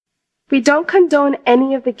We don't condone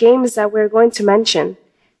any of the games that we're going to mention.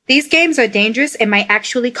 These games are dangerous and might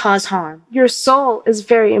actually cause harm. Your soul is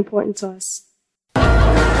very important to us.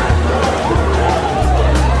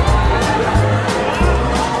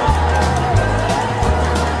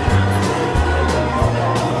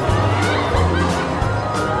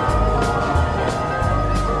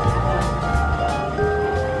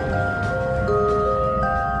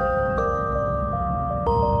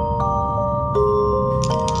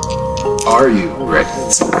 Are you ready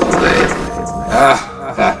to play?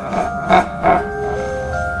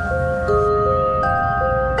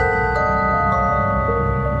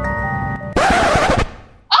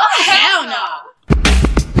 Oh, hell no!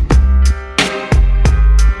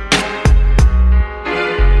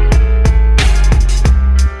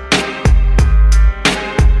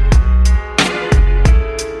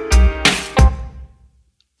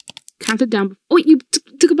 Count it down. Oh, you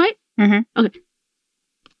took a bite? Mm-hmm. Okay.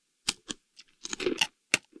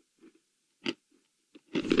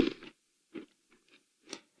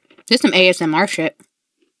 This is some ASMR shit.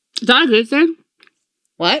 Is that a good thing?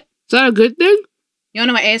 What? Is that a good thing? You don't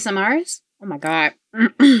know what ASMR is? Oh my god.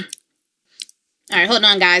 Alright, hold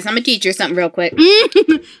on guys. I'm gonna teach you something real quick.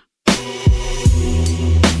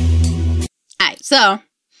 Alright, so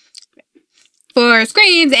for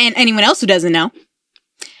screens and anyone else who doesn't know,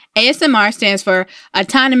 ASMR stands for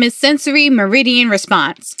Autonomous Sensory Meridian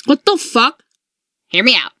Response. What the fuck? Hear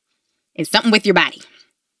me out. It's something with your body.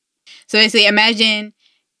 So basically, imagine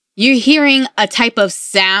you're hearing a type of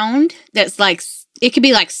sound that's like, it could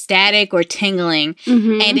be like static or tingling,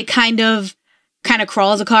 and it kind of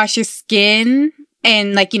crawls across your skin,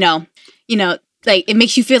 and like, you know, like it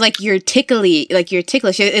makes you feel like you're ticklish.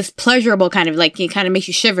 It's pleasurable, kind of like it kind of makes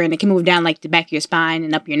you shiver, and it can move down like the back of your spine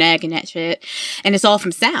and up your neck and that shit. And it's all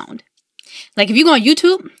from sound. Like if you go on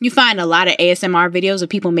YouTube, you find a lot of ASMR videos of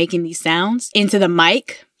people making these sounds into the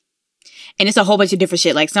mic. And it's a whole bunch of different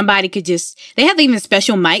shit. Like somebody could they have even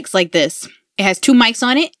special mics like this. It has 2 mics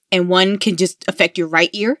on it, and one can just affect your right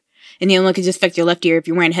ear, and the other one can just affect your left ear if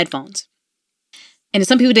you're wearing headphones. And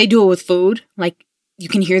some people, they do it with food. Like you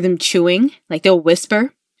can hear them chewing. Like they'll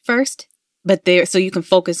whisper first, but so you can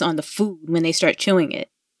focus on the food when they start chewing it.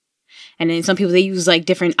 And then some people, they use like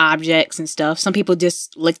different objects and stuff. Some people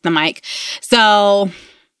just lick the mic. So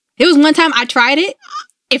it was one time I tried it.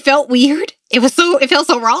 It felt weird. It felt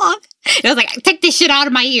so wrong. And I was like, take this shit out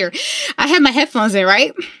of my ear. I had my headphones in,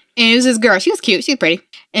 right? And it was this girl. She was cute. She was pretty.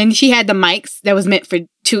 And she had the mics that was meant for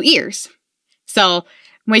 2 ears. So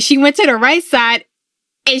when she went to the right side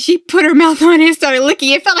and she put her mouth on it and started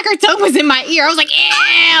licking, it felt like her tongue was in my ear. I was like, ew.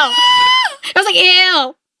 I was like,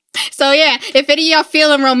 ew. So yeah, if any of y'all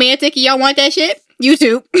feeling romantic and y'all want that shit,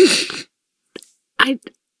 YouTube.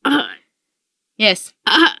 Yes.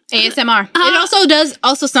 ASMR. It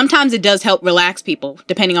also sometimes it does help relax people,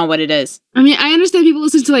 depending on what it is. I mean, I understand people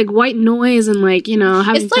listen to like white noise and like, you know,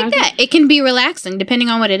 having it's like that. It can be relaxing depending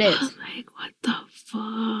on what it is. Like, what the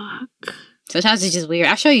fuck? Sometimes it's just weird.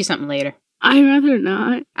 I'll show you something later. I'd rather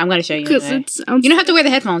not. I'm going to show you. Because you don't have to wear the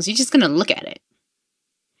headphones. You're just going to look at it.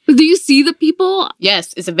 Do you see the people?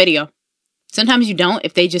 Yes, it's a video. Sometimes you don't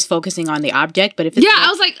if they just focusing on the object, but if it's I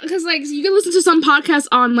was like, because like you can listen to some podcasts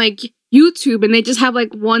on like YouTube and they just have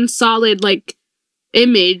like one solid like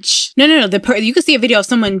image. No. You can see a video of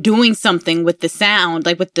someone doing something with the sound,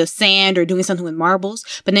 like with the sand or doing something with marbles.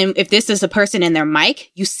 But then if this is a person in their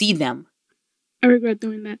mic, you see them. I regret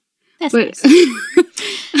doing that. That's nice.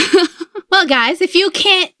 Well, guys, if you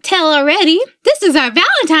can't tell already, this is our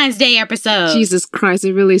Valentine's Day episode. Jesus Christ,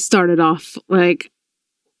 it really started off like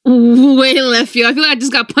way left field. I feel like I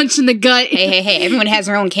just got punched in the gut. Hey, everyone has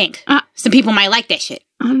their own kink. Some people might like that shit.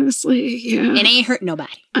 Honestly, yeah. It ain't hurt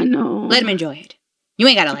nobody. I know. Let them enjoy it. You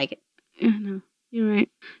ain't gotta like it. Yeah, no, you're right.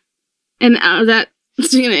 And that,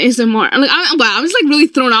 speaking of ASMR, I'm just like really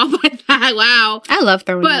thrown off by that. Wow. I love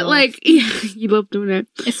throwing But like, yeah, you love doing it.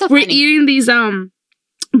 It's so We're funny. eating these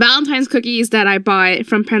Valentine's cookies that I bought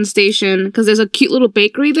from Penn Station because there's a cute little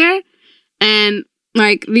bakery there, and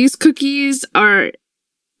like these cookies are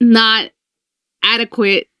not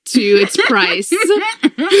adequate to its price.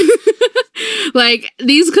 Like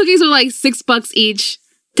these cookies are like $6 each.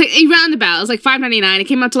 Roundabout, it was like $5.99. It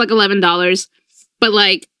came out to like $11, but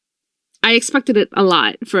like I expected it a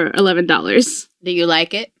lot for $11. Do you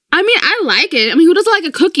like it? I mean, I like it. I mean, who doesn't like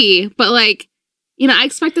a cookie? But like, you know, I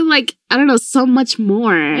expected like, I don't know, so much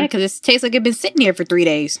more. Yeah, because it tastes like it's been sitting here for 3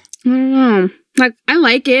 days. I don't know. Like, I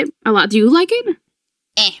like it a lot. Do you like it?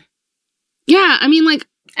 Yeah, I mean, like,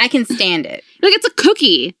 I can stand it. Like, it's a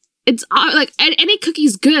cookie. It's like any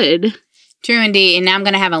cookie's good. True indeed. And now I'm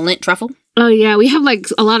gonna have a Lindt truffle. Oh, yeah. We have, like,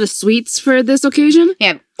 a lot of sweets for this occasion. We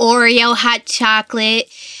have Oreo hot chocolate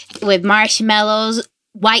with marshmallows,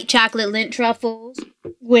 white chocolate lint truffles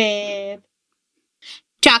with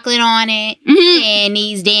chocolate on it, and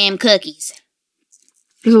these damn cookies.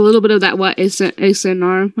 There's a little bit of that,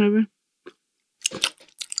 ASMR, whatever.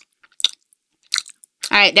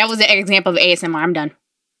 All right, that was an example of ASMR. I'm done.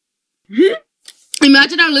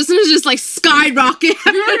 Imagine our listeners just, like, skyrocket.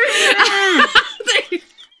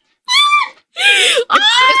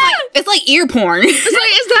 It's like ear porn. It's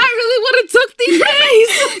like, is that really what it took these days?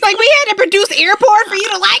 Like, we had to produce ear porn for you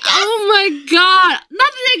to like us? Oh my god.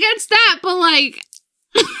 Nothing against that, but like...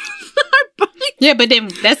 Yeah, but then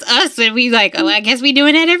that's us, and we like, oh, I guess we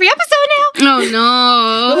doing that every episode now? Oh,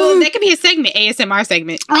 no. Oh, that could be a segment, ASMR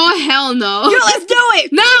segment. Oh, hell no. Yo, let's do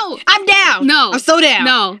it! No! I'm down! No. I'm so down.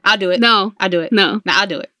 No. I'll do it. No. I'll do it. No. I'll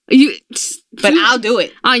do it. You... But I'll do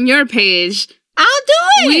it. On your page. I'll do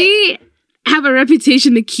it! We have a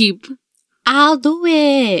reputation to keep. I'll do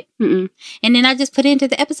it. Mm-mm. And then I'll just put it into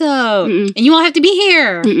the episode. Mm-mm. And you won't have to be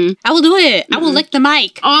here. Mm-mm. I will do it. I will lick the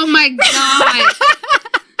mic. Oh my god.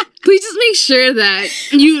 Please just make sure that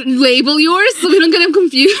you label yours so we don't get them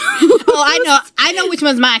confused. Oh, I know which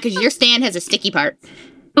one's mine because your stand has a sticky part.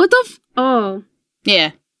 What the Oh.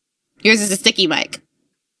 Yeah. Yours is a sticky mic.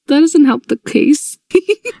 That doesn't help the case.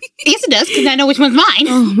 Yes, it does because I know which one's mine.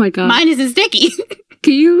 Oh my god. Mine isn't sticky.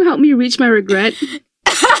 Can you help me reach my regret?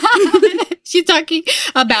 She's talking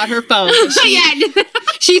about her phone. Yeah.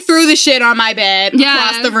 She threw the shit on my bed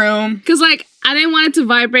across the room. Because, like, I didn't want it to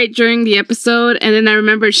vibrate during the episode, and then I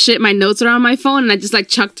remembered, shit, my notes are on my phone, and I just, like,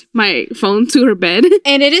 chucked my phone to her bed.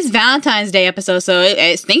 And it is Valentine's Day episode, so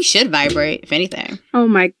things should vibrate, if anything. Oh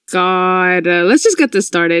my god. Let's just get this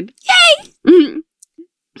started. Yay! Mm-hmm.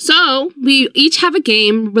 So, we each have a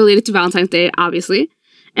game related to Valentine's Day, obviously.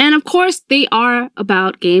 And, of course, they are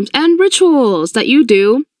about games and rituals that you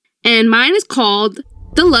do. And mine is called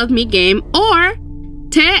the Love Me Game, or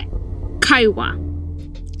Te Kaiwa.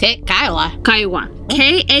 Te Kaiwa. Kaiwa.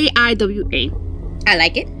 K-A-I-W-A. I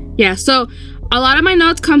like it. Yeah, so a lot of my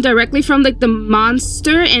notes come directly from, like, the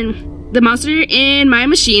monster in my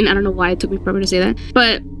machine. I don't know why it took me forever to say that.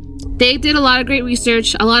 But they did a lot of great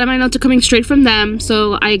research. A lot of my notes are coming straight from them,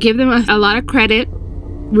 so I give them a lot of credit.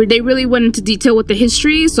 They really went into detail with the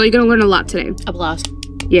history, so you're going to learn a lot today. Applause.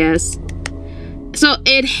 Yes. So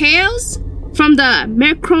it hails from the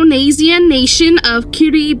Micronesian nation of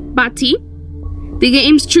Kiribati. The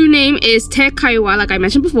game's true name is Te Kaiwa, like I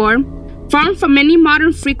mentioned before. Formed from many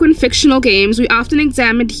modern frequent fictional games we often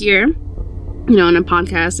examined here, you know, on a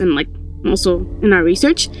podcast and, like, also in our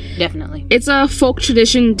research. Definitely. It's a folk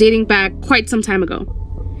tradition dating back quite some time ago.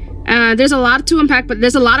 There's a lot to unpack, but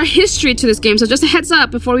there's a lot of history to this game. So just a heads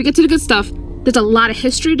up, before we get to the good stuff, there's a lot of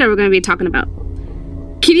history that we're going to be talking about.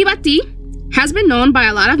 Kiribati has been known by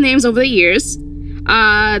a lot of names over the years.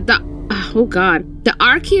 The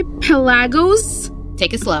archipelagos.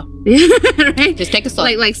 Take it slow. Right? Just take it slow.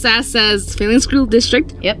 Like Sass says, Failing School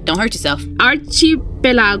District. Yep, don't hurt yourself.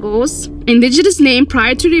 Archipelagos, indigenous name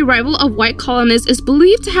prior to the arrival of white colonists, is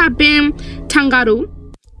believed to have been Tangaru.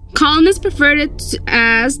 Colonists preferred it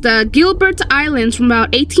as the Gilbert Islands from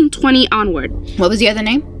about 1820 onward. What was the other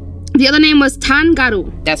name? The other name was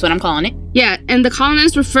Tangaru. That's what I'm calling it. Yeah, and the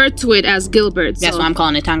colonists referred to it as Gilbert. That's why I'm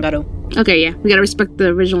calling it Tangaru. Okay, yeah, we gotta respect the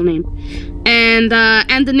original name. And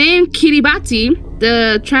the name Kiribati,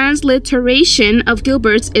 the transliteration of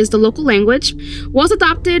Gilbert's is the local language, was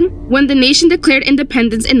adopted when the nation declared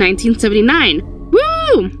independence in 1979.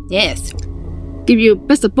 Woo! Yes. Give you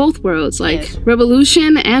best of both worlds, like Yes.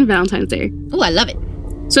 Revolution and Valentine's Day. Oh, I love it.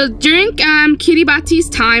 So during Kiribati's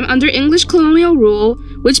time under English colonial rule,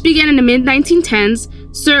 which began in the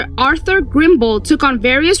mid-1910s, Sir Arthur Grimble took on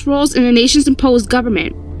various roles in the nation's imposed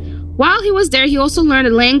government. While he was there, he also learned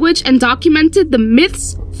a language and documented the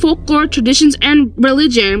myths, folklore, traditions, and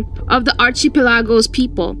religion of the archipelago's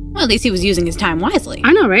people. Well, at least he was using his time wisely.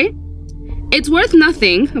 I know, right? It's worth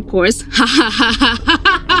nothing, of course.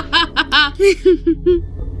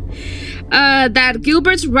 That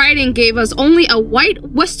Gilbert's writing gave us only a white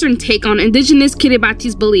Western take on indigenous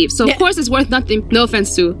Kiribati's beliefs. So, of course, it's worth nothing. No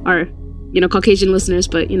offense to our, Caucasian listeners,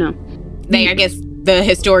 but, I guess the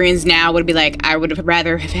historians now would be like, I would have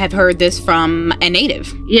rather have heard this from a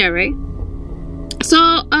native. Yeah, right?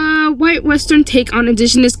 So, white Western take on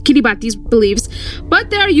indigenous Kiribati's beliefs,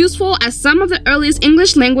 but they are useful as some of the earliest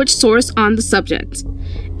English language source on the subject.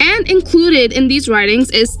 And included in these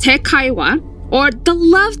writings is Te Kaiwa, or the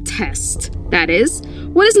love test, that is,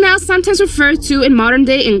 what is now sometimes referred to in modern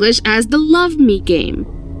day English as the Love Me game.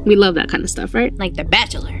 We love that kind of stuff, right? Like The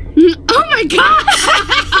Bachelor. Oh my god!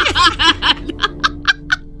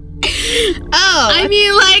 Oh. I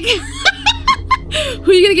mean, like,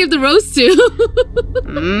 who are you gonna give the rose to?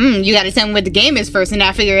 You gotta tell me what the game is first and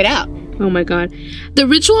I'll figure it out. Oh my god. The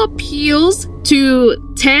ritual appeals to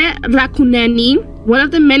Te Rakuneni, one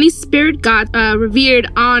of the many spirit gods revered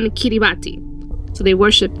on Kiribati. So they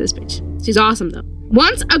worship this bitch. She's awesome though.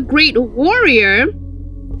 Once a great warrior,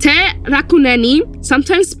 Te Rakuneni,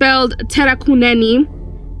 sometimes spelled Terakuneni,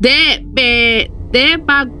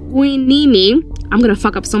 Debaguinini. I'm gonna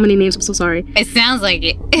fuck up so many names, I'm so sorry. It sounds like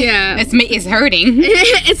it. Yeah. It's hurting.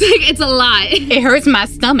 It's a lot. It hurts my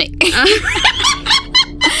stomach.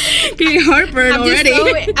 Getting heartburn already.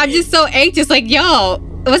 I'm just so anxious. Like, yo,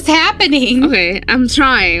 what's happening? Okay, I'm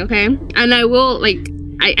trying, okay? And I will, like,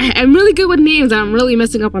 I'm really good with names, and I'm really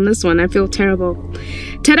messing up on this one. I feel terrible.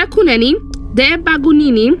 Terakuneni,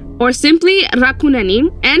 Debagunini, or simply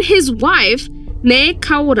Rakuneni, and his wife, Ne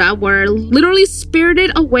Kaura, were literally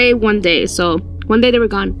spirited away one day. So, one day they were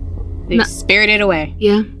gone. They spirited away.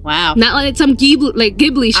 Yeah. Wow. Not like some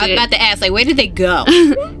Ghibli shit. I was about to ask, like, where did they go?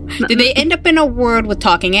 Did they end up in a world with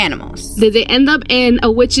talking animals? Did they end up in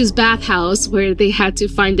a witch's bathhouse where they had to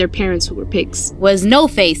find their parents who were pigs? Was No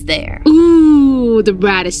Face there? Ooh, the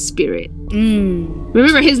raddest spirit. Mm.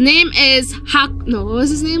 Remember, his name is what was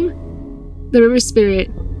his name? The river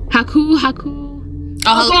spirit. Haku.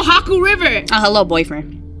 Haku River. Oh, hello,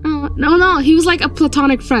 boyfriend. Oh, no. He was like a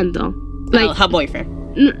platonic friend, though. Like, her boyfriend.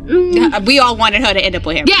 We all wanted her to end up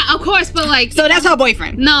with him. Yeah, of course, but like... So that's her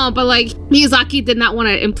boyfriend. No, but like, Miyazaki did not want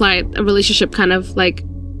to imply a relationship kind of like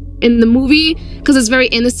in the movie because it's very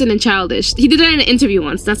innocent and childish. He did it in an interview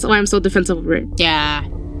once. That's why I'm so defensive of it. Yeah.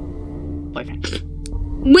 Boyfriend.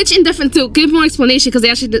 Which, to give more explanation, because they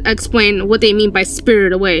actually explain what they mean by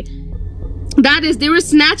spirited away. That is, they were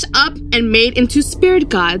snatched up and made into spirit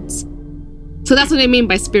gods. So that's what they mean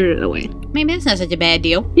by spirited away. Maybe that's not such a bad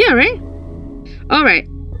deal. Yeah, right? Alright.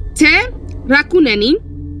 Te Rakuneni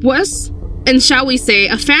was, and shall we say,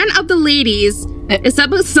 a fan of the ladies, and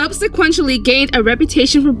subsequently gained a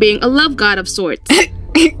reputation for being a love god of sorts. He's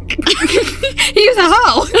a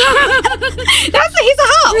hoe. He's a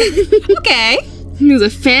hoe. Okay. He was a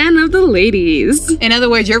fan of the ladies. In other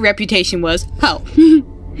words, your reputation was hoe.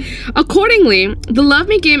 Accordingly, the Love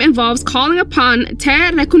Me game involves calling upon Te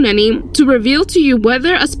Rakuneni to reveal to you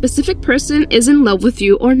whether a specific person is in love with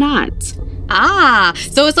you or not. Ah,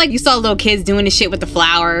 so it's like you saw little kids doing the shit with the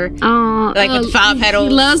flower. Like with the flower petals.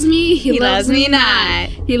 He loves me, he loves me not.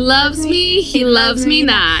 He loves me, he loves me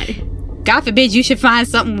not. God forbid you should find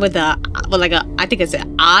something with I think it's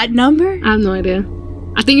an odd number. I have no idea.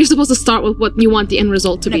 I think you're supposed to start with what you want the end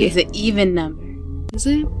result to be. It's an even number. Is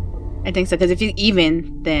it? I think so, because if you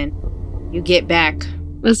even, then you get back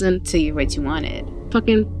to what you wanted.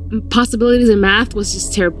 Fucking possibilities in math was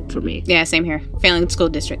just terrible for me. Yeah, same here. Failing school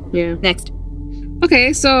district. Yeah. Next.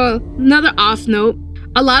 Okay, so another off note.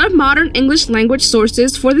 A lot of modern English language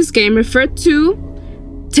sources for this game refer to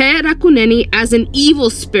Te Rakuneni as an evil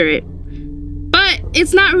spirit. But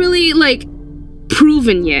it's not really, like,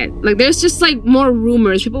 proven yet. Like, there's just, like, more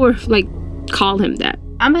rumors. People were, like, call him that.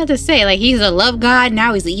 I'm about to say, like, he's a love god,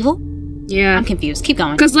 now he's evil? Yeah. I'm confused. Keep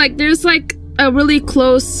going. Because, like, there's, like, a really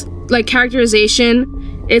close, like, characterization.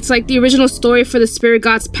 It's, like, the original story for the spirit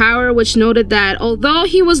god's power, which noted that although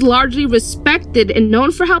he was largely respected and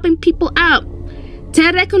known for helping people out, Te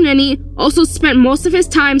Rakuneni also spent most of his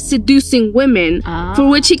time seducing women, for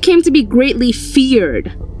which he came to be greatly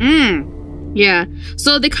feared. Yeah.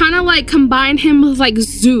 So they kind of, like, combined him with, like,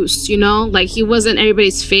 Zeus, you know? Like, he wasn't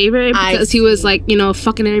everybody's favorite because he was, like, you know,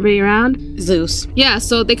 fucking everybody around. Zeus. Yeah,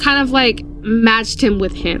 so they kind of, like, matched him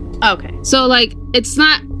with him. Okay. So, like, it's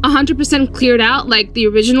not 100% cleared out, like, the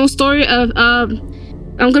original story of,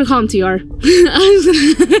 I'm gonna call him TR. You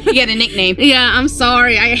got a nickname. Yeah, I'm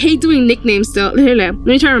sorry. I hate doing nicknames still. Here, let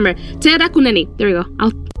me try to remember. Te Rakuneni. There we go.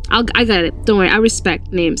 I got it. Don't worry. I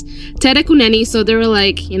respect names. Te Rakuneni. So they were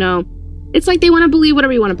like, you know, it's like they want to believe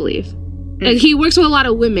whatever you want to believe. Like, he works with a lot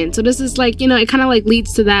of women. So this is like, you know, it kind of like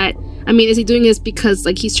leads to that. I mean, is he doing this because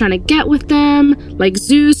like he's trying to get with them, like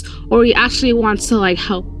Zeus, or he actually wants to like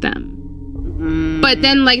help them? But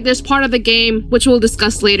then like there's part of the game, which we'll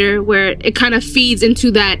discuss later, where it kind of feeds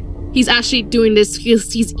into that he's actually doing this,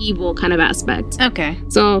 he's evil kind of aspect. Okay.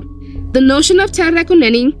 So the notion of Te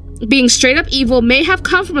Rakuneni being straight up evil may have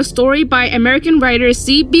come from a story by American writer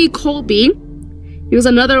C.B. Colby. It was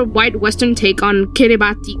another white Western take on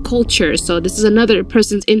Kiribati culture, so this is another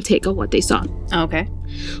person's intake of what they saw. Okay.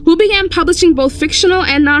 Who began publishing both fictional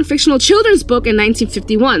and non-fictional children's book in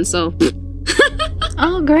 1951, so...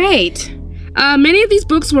 Oh, great. Many of these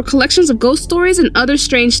books were collections of ghost stories and other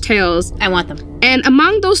strange tales. I want them. And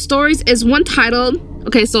among those stories is one titled...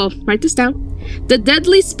 Okay, so write this down. The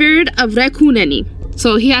Deadly Spirit of Rekuneni.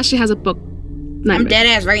 So he actually has a book. I'm dead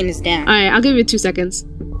ass writing this down. All right, I'll give you 2 seconds.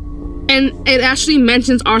 And it actually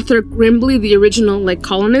mentions Arthur Grimbley, the original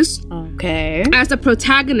colonist, Okay. as the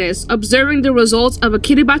protagonist, observing the results of a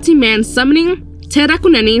Kiribati man summoning Te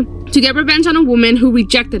Rekuneni to get revenge on a woman who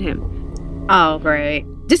rejected him. Oh, great.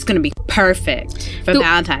 This is gonna be perfect for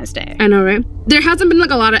Valentine's Day. I know, right? There hasn't been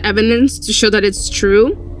a lot of evidence to show that it's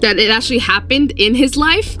true, that it actually happened in his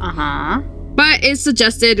life. But it's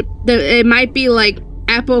suggested that it might be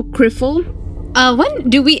apocryphal. When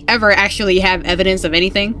do we ever actually have evidence of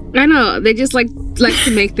anything? I know, they just like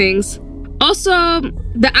to make things. Also,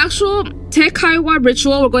 the actual Te Kaiwa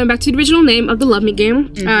ritual, we're going back to the original name of the Love Me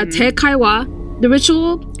game, Te Kaiwa, the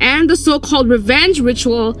ritual and the so-called revenge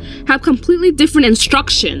ritual have completely different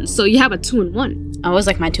instructions. So you have a 2-in-1. Oh, it's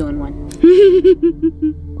like my 2-in-1.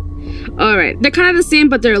 All right, they're kind of the same,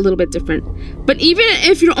 but they're a little bit different. But even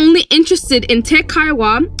if you're only interested in Te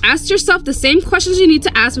Kaiwa, ask yourself the same questions you need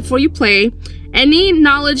to ask before you play any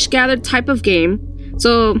knowledge gathered type of game.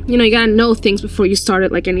 So, you gotta know things before you start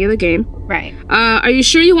it like any other game. Right. Are you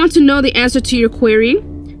sure you want to know the answer to your query?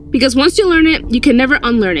 Because once you learn it, you can never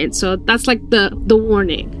unlearn it. So that's like the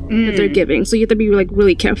warning that they're giving. So you have to be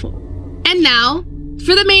really careful. And now,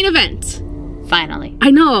 for the main event. Finally.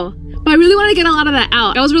 I know. But I really want to get a lot of that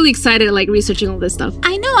out. I was really excited researching all this stuff.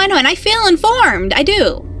 I know. And I feel informed. I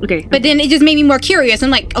do. Okay. But then it just made me more curious. I'm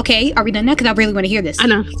like, okay, are we done now? Because I really want to hear this. I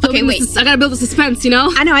know. Okay, wait. I gotta build the suspense, you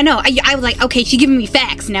know? I know. I was like, okay, she's giving me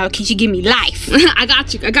facts. Now can she give me life? I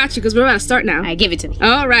got you, because we're about to start now. All right, give it to me.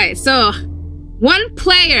 All right, so, one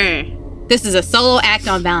player. This is a solo act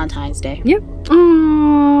on Valentine's Day. Yep.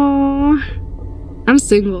 Aww. I'm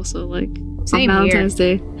single, so Same on Valentine's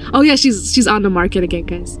Day. Oh yeah, she's on the market again,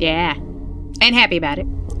 guys. Yeah. And happy about it.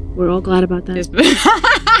 We're all glad about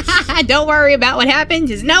that. Don't worry about what happened.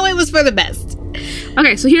 Just know it was for the best.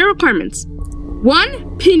 Okay, so here are requirements.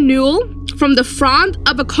 1 pinule from the frond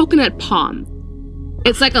of a coconut palm.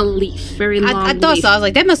 It's like a leaf, very long I thought leaf. so. I was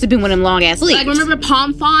like, that must have been one of them long ass leaves. Remember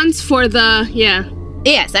palm fronds for the,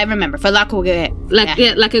 Yes, I remember. For La Kugeya. La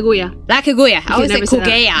Kaguya. La Kugeya. I always say never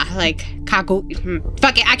say that. Kugeya. Kagu.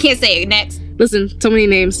 Fuck it. I can't say it. Next. Listen, so many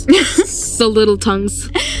names. So little tongues.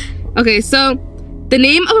 Okay, so the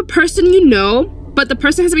name of a person you know, but the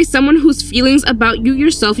person has to be someone whose feelings about you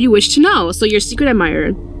yourself you wish to know. So your secret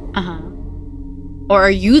admirer. Or are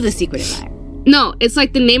you the secret admirer? No, it's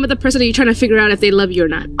like the name of the person that you're trying to figure out if they love you or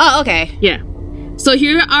not. Oh, okay. Yeah. So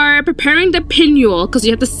here are preparing the pinule, because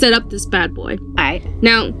you have to set up this bad boy. Alright.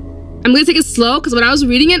 Now, I'm going to take it slow, because when I was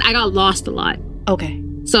reading it, I got lost a lot. Okay.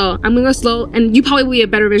 So I'm going to go slow, and you probably will be a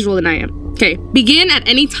better visual than I am. Okay, begin at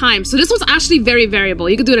any time. So this one's actually very variable.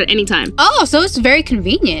 You can do it at any time. Oh, so it's very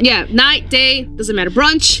convenient. Yeah, night, day, doesn't matter.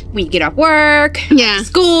 Brunch. When you get off work. Yeah.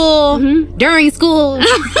 School. During school.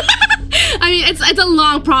 I mean, it's a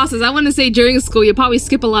long process. I wouldn't say during school. You'll probably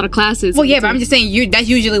skip a lot of classes. Well, yeah, but I'm just saying that's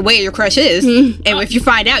usually where your crush is. And if you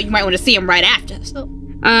find out, you might want to see him right after. So,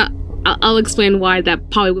 I'll explain why that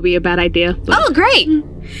probably would be a bad idea. But. Oh, great.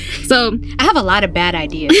 So, I have a lot of bad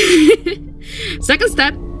ideas. Second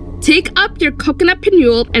step, take up your coconut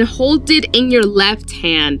pinule and hold it in your left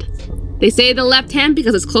hand. They say the left hand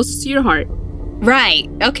because it's closest to your heart. Right.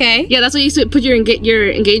 Okay. Yeah, that's why you used to put your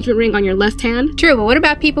engagement ring on your left hand. True, but what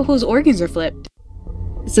about people whose organs are flipped?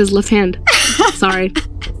 It says left hand. Sorry.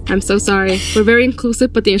 I'm so sorry. We're very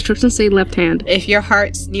inclusive, but the instructions say left hand. If your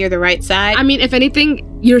heart's near the right side. I mean, if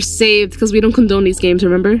anything, you're saved because we don't condone these games,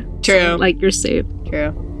 remember? True. So, you're saved. True.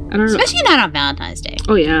 I don't know. Especially not on Valentine's Day.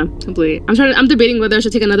 Oh yeah, completely. I'm debating whether I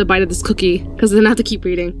should take another bite of this cookie because then I have to keep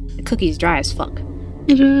reading. The cookie's dry as fuck.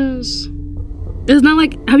 It is. It's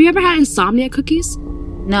not have you ever had insomnia cookies?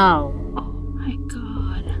 No. Oh my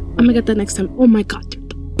god. I'm gonna get that next time. Oh my god,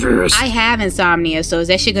 they're the best. I have insomnia, so is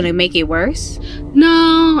that shit gonna make it worse?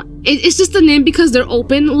 No, it's just the name because they're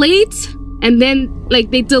open late and then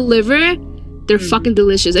they deliver. They're fucking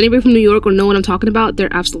delicious. Anybody from New York or know what I'm talking about,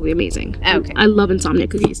 they're absolutely amazing. Okay. I love insomnia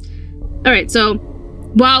cookies. Alright, so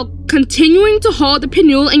while continuing to hold the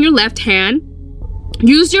pinule in your left hand,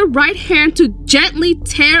 use your right hand to gently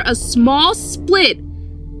tear a small split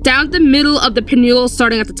down the middle of the pinule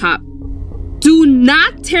starting at the top. Do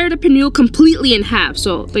not tear the pinule completely in half,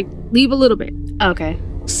 so leave a little bit. Okay.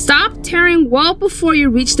 Stop tearing well before you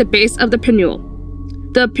reach the base of the pinule.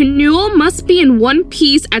 The pinule must be in one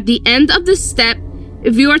piece at the end of this step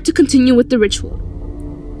if you are to continue with the ritual.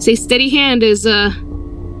 Say steady hand is a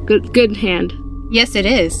good hand. Yes, it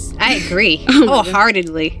is. I agree. Oh,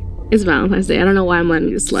 wholeheartedly. It's Valentine's Day. I don't know why I'm letting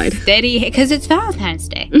you slide. Steady, because it's Valentine's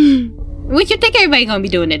Day. What you think everybody gonna be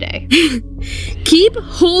doing today? Keep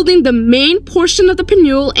holding the main portion of the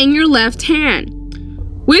pinule in your left hand.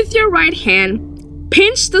 With your right hand,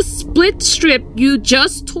 pinch the split strip you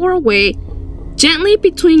just tore away gently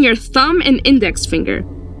between your thumb and index finger.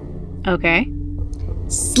 Okay.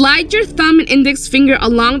 Slide your thumb and index finger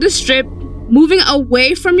along the strip, moving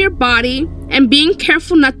away from your body and being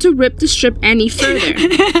careful not to rip the strip any further.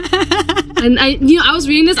 And I was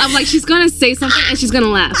reading this, I'm like, she's gonna say something and she's gonna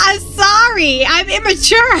laugh. I'm sorry. I'm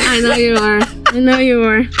immature. I know you are. I know you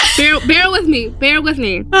are. Bear with me. Bear with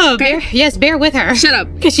me. Oh, okay? bear with her. Shut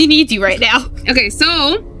up. Because she needs you right now. Okay,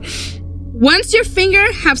 so once your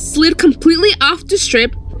finger have slid completely off the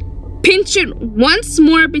strip, pinch it once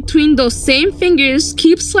more between those same fingers.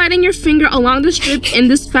 Keep sliding your finger along the strip in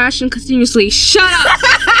this fashion continuously. Shut up!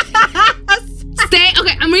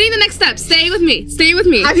 Okay, I'm reading the next step. Stay with me.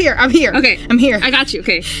 I'm here. Okay. I'm here. I got you,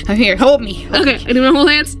 okay. I'm here. Hold me. Okay, do you want to hold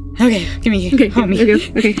hands? Okay, give me. Okay, hold me.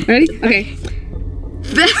 Okay, ready? Okay.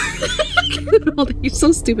 You're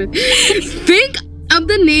so stupid. Think of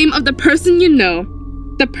the name of the person you know,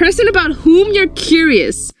 the person about whom you're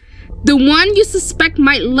curious, the one you suspect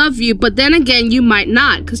might love you, but then again, you might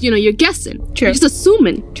not, because, you're guessing. True. You're just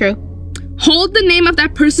assuming. True. Hold the name of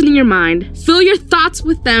that person in your mind. Fill your thoughts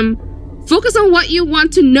with them. Focus on what you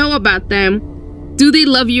want to know about them. Do they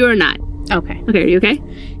love you or not? Okay. Okay, are you okay?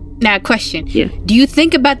 Now, question. Yeah. Do you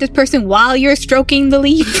think about this person while you're stroking the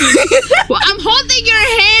leaf? Well, I'm holding your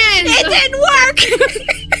hand. It didn't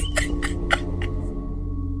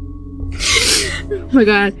work. Oh my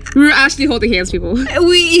god. We were actually holding hands, people.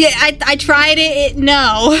 I tried it.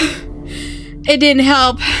 No. It didn't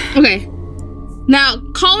help. Okay. Now,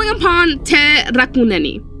 calling upon Te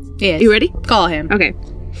Rakuneni. Yes. You ready? Call him. Okay.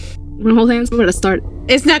 Wanna hold hands? We're gonna start.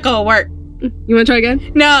 It's not gonna work. You wanna try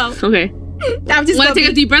again? No. Okay. I'm just Wanna take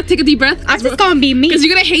a deep breath? Take a deep breath. I'm just gonna be me. Because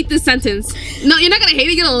you're gonna hate this sentence. No, you're not gonna hate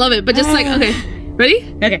it. You're gonna love it. But just like, okay.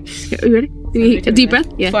 Ready? Okay. Are you ready? A deep breath?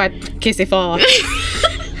 Yeah. In case they fall off.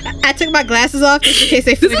 I took my glasses off just in case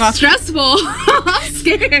they fall This is off. stressful. I'm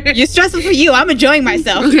scared. You're stressful for you. I'm enjoying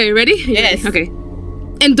myself. Okay, ready? Yes. Okay.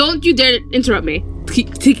 And don't you dare interrupt me.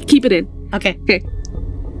 Keep it in. Okay. Okay.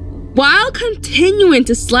 While continuing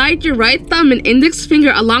to slide your right thumb and index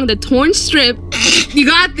finger along the torn strip, you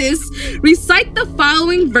got this, recite the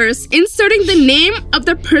following verse, inserting the name of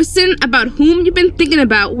the person about whom you've been thinking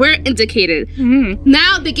about where indicated. Mm-hmm.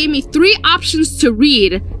 Now, they gave me 3 options to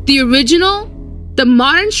read. The original, the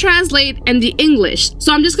modern translate, and the English.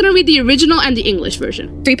 So I'm just going to read the original and the English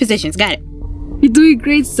version. 3 positions. Got it. You're doing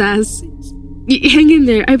great, Sass. Hang in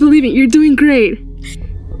there. I believe it. You're doing great.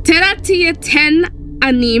 Teratia ten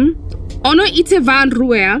anim, ono ite van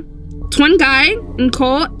ruea, tuan gai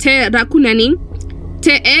nko te rakuneni,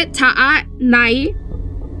 te e ta'a nai,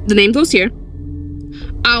 the name goes here,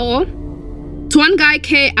 ao, tuan gai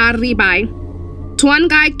ke arribai, tuan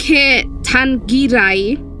gai ke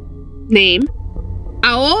tangirai, name,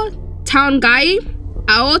 ao tuan gai,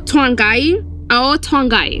 ao tuan gai, ao tuan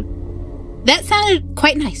gai. That sounded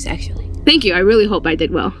quite nice, actually. Thank you. I really hope I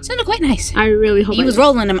did well. Sounded quite nice. I really hope He was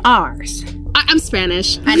rolling them R's. I'm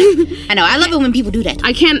Spanish. I know. I know. I love it when people do that.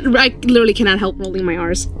 I literally cannot help rolling my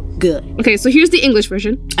R's. Good. Okay, so here's the English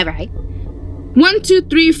version. All right. 1, 2,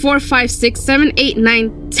 3, 4, 5, 6, 7, 8,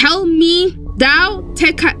 9. Tell me thou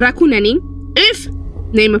te rakuneni if,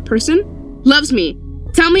 name a person, loves me.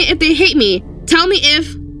 Tell me if they hate me. Tell me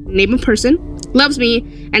if, name a person, loves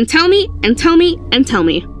me. And tell me, and tell me, and tell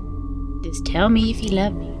me. Just tell me if you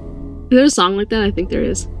love me. Is there a song like that? I think there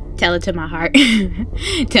is. Tell it to my heart.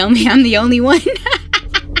 Tell me I'm the only one.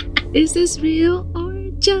 Is this real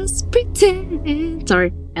or just pretend?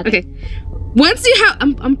 Sorry. Okay. Once you have...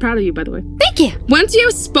 I'm proud of you, by the way. Thank you. Once you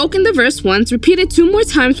have spoken the verse once, repeat it 2 more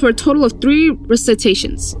times for a total of 3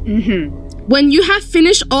 recitations. Mm-hmm. When you have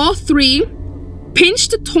finished all 3, pinch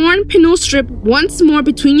the torn pinule strip once more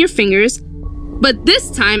between your fingers. But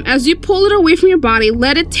this time, as you pull it away from your body,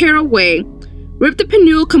 let it tear away. Rip the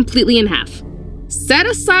pinule completely in half. Set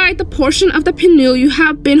aside the portion of the pinule you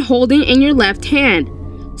have been holding in your left hand.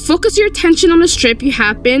 Focus your attention on the strip you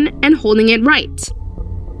have been and holding it right.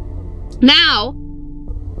 Now,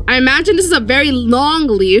 I imagine this is a very long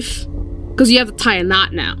leaf because you have to tie a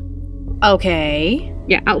knot now. Okay.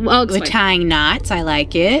 Yeah, I'll explain. With tying knots, I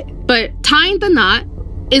like it. But tying the knot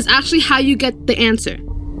is actually how you get the answer.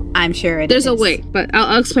 I'm sure it There's is. a way, but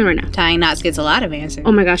I'll explain right now. Tying knots gets a lot of answers.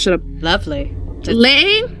 Oh my gosh, shut up. Lovely.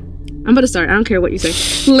 I'm about to start. I don't care what you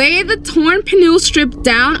say. Lay the torn pinule strip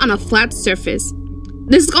down on a flat surface.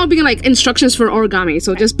 This is going to be like instructions for origami,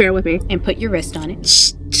 so just bear with me. And put your wrist on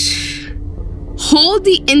it. Hold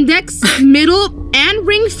the index, middle, and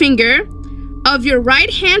ring finger of your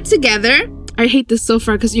right hand together. I hate this so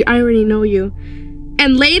far because I already know you.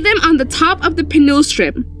 And lay them on the top of the pinule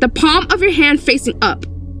strip, the palm of your hand facing up.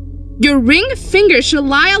 Your ring finger should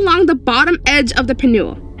lie along the bottom edge of the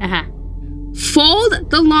pinule. Fold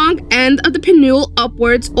the long end of the pinule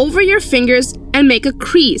upwards over your fingers and make a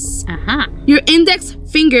crease. Your index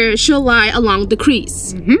finger should lie along the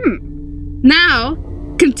crease. Now,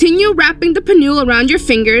 continue wrapping the pinule around your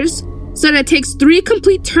fingers so that it takes 3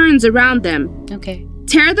 complete turns around them. Okay.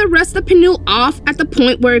 Tear the rest of the pinule off at the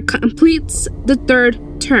point where it completes the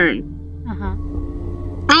 3rd turn.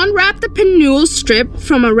 Unwrap the pinule strip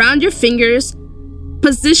from around your fingers.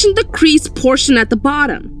 Position the crease portion at the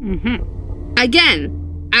bottom.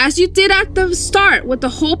 Again, as you did at the start with the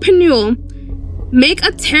whole pinule, make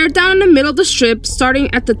a tear down in the middle of the strip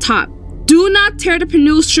starting at the top. Do not tear the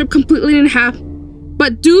pinule strip completely in half,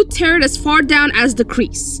 but do tear it as far down as the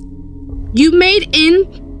crease. You made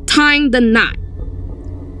in tying the knot.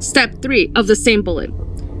 Step 3 of the same bullet.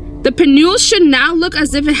 The pinule should now look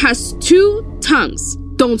as if it has 2 tongues.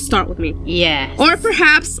 Don't start with me. Yes. Or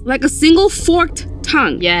perhaps like a single forked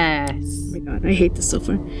tongue. Yes. Oh my god, I hate this so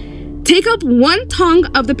far. Take up one tongue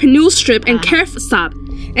of the pinule strip and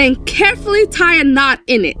carefully tie a knot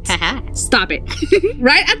in it. Stop it.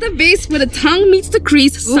 Right at the base where the tongue meets the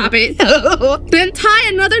crease, stop it. Then tie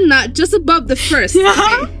another knot just above the first.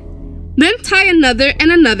 Okay. Then tie another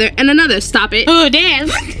and another and another. Stop it. Oh, damn.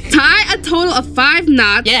 Tie a total of 5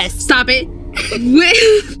 knots. Yes. Stop it.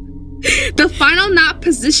 With the final knot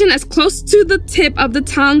positioned as close to the tip of the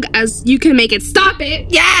tongue as you can make it. Stop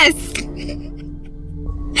it. Yes.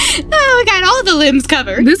 Oh, we got all the limbs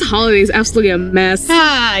covered. This holiday is absolutely a mess.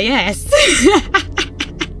 Ah, yes.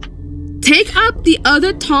 Take up the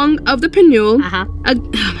other tongue of the pinule. Oh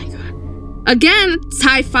my god. Again,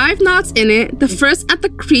 tie 5 knots in it, the first at the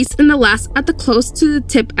crease and the last at the close to the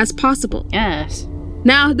tip as possible. Yes.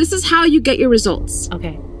 Now, this is how you get your results.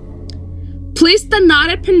 Okay. Place the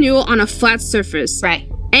knotted pinule on a flat surface.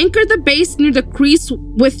 Right. Anchor the base near the crease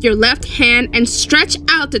with your left hand and stretch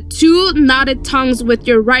out the 2 knotted tongues with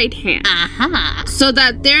your right hand. So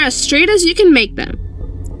that they're as straight as you can make them.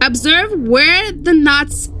 Observe where the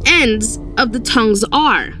knots ends of the tongues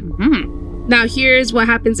are. Now here's what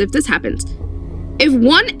happens if this happens. If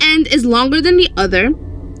one end is longer than the other,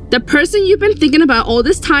 the person you've been thinking about all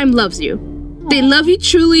this time loves you. They love you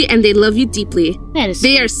truly and they love you deeply. That is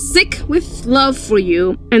They are sick with love for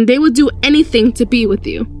you and they would do anything to be with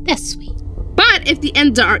you. That's sweet. But if the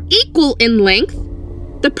ends are equal in length,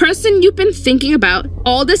 the person you've been thinking about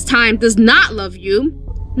all this time does not love you.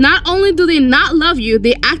 Not only do they not love you,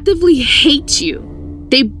 they actively hate you.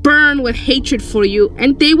 They burn with hatred for you,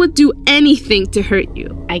 and they would do anything to hurt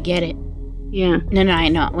you. I get it. Yeah. No, I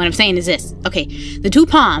know. What I'm saying is this. Okay, the 2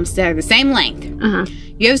 palms, they're the same length.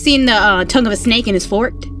 You ever seen the tongue of a snake and it's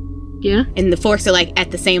forked? Yeah. And the forks are like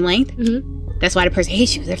at the same length? That's why the person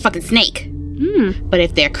hates you. They're a fucking snake. But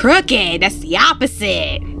if they're crooked, that's the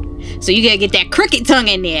opposite. So you gotta get that crooked tongue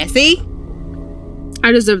in there, see?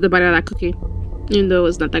 I deserve the bite of that cookie, even though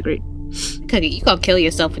it's not that great. Cookie, you gonna kill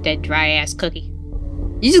yourself with that dry ass cookie.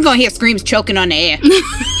 You just gonna hear screams choking on the air.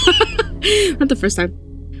 Not the first time.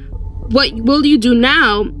 What will you do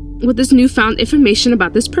now with this newfound information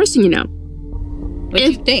about this person you know? What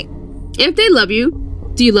do you think? If they love you,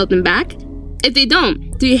 do you love them back? If they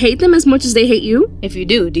don't, do you hate them as much as they hate you? If you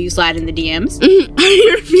do you slide in the DMs? Are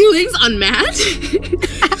your feelings unmatched?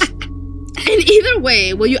 In either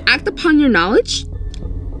way, will you act upon your knowledge?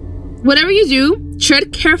 Whatever you do,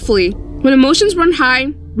 tread carefully. When emotions run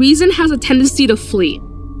high, reason has a tendency to flee.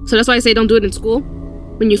 So that's why I say don't do it in school.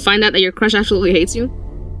 When you find out that your crush absolutely hates you.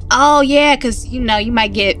 Oh yeah, because you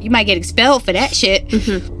might get expelled for that shit.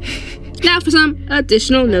 Now for some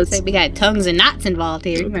additional notes. We got tongues and knots involved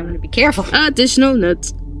here. You might want to be careful. Additional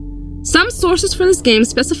notes. Some sources for this game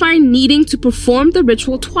specify needing to perform the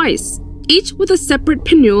ritual twice, each with a separate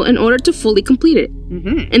pinule in order to fully complete it.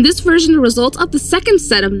 In this version, the results of the second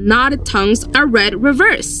set of knotted tongues are read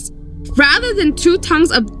reversed. Rather than 2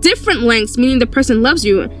 tongues of different lengths, meaning the person loves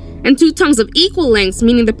you, and 2 tongues of equal lengths,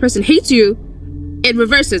 meaning the person hates you, it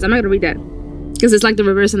reverses. I'm not gonna read that. Because it's like the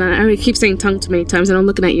reverse, and I keep saying tongue too many times, and I'm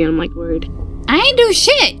looking at you, and I'm like, worried. I ain't do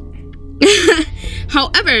shit.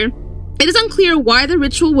 However, it is unclear why the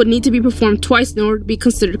ritual would need to be performed twice in order to be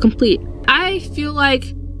considered complete. I feel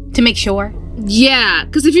like... To make sure? Yeah,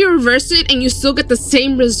 because if you reverse it and you still get the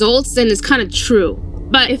same results, then it's kind of true.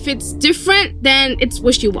 But if it's different, then it's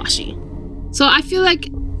wishy-washy. So I feel like,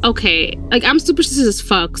 okay, like I'm superstitious as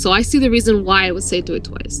fuck, so I see the reason why I would say do it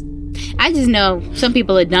twice. I just know some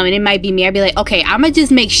people are dumb, and it might be me. I'd be like, okay, I'm gonna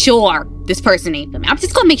just make sure this person ain't for me. I'm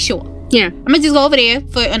just gonna make sure. Yeah. I'm gonna just go over there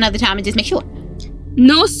for another time and just make sure.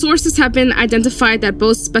 No sources have been identified that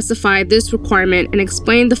both specify this requirement and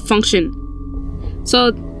explain the function.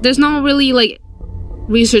 So there's no really like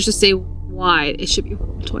research to say why it should be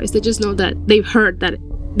twice. They just know that they've heard that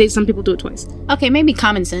some people do it twice. Okay, maybe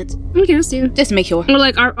common sense. Okay, let's see. Just to make sure. Or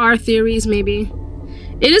like our theories, maybe.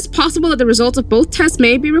 It is possible that the results of both tests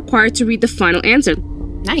may be required to read the final answer.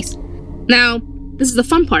 Nice. Now, this is the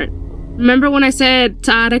fun part. Remember when I said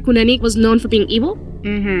Tare Kuneni was known for being evil?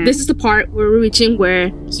 Mm-hmm. This is the part where we're reaching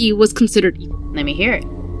where he was considered evil. Let me hear it.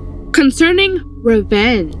 Concerning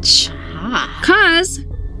revenge. Ah. Cause,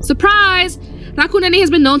 surprise, Rakuneni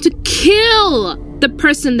has been known to kill the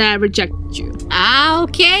person that rejected you.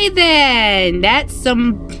 Okay then. That's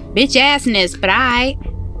some bitch assness, but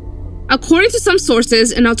According to some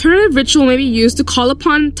sources, an alternative ritual may be used to call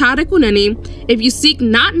upon Tare Kuneni if you seek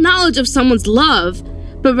not knowledge of someone's love,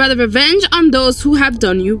 but rather revenge on those who have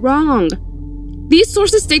done you wrong. These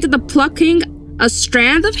sources state that the plucking a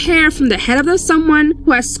strand of hair from the head of someone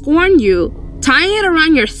who has scorned you, tying it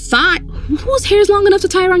around your thigh. Whose hair is long enough to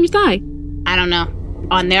tie around your thigh? I don't know.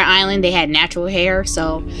 On their island, they had natural hair,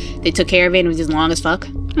 so they took care of it and it was just long as fuck.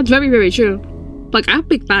 That's very, very true. Like, I have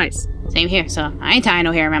big thighs. Same here, so I ain't tying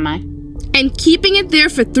no hair around mine. And keeping it there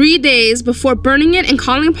for 3 days before burning it and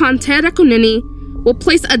calling upon Tare Kuneni will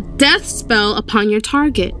place a death spell upon your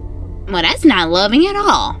target. Well, that's not loving at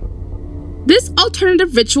all. This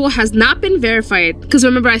alternative ritual has not been verified, because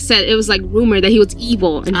remember I said it was like rumored that he was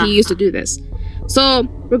evil and he used to do this. So,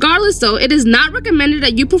 regardless though, it is not recommended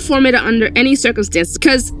that you perform it under any circumstances,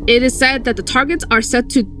 because it is said that the targets are set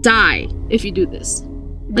to die if you do this.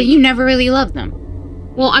 But you never really loved them.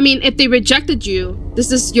 Well, I mean, if they rejected you,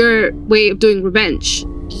 this is your way of doing revenge.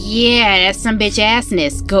 Yeah, that's some bitch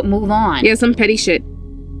assness. Go move on. Yeah, some petty shit.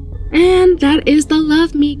 And that is the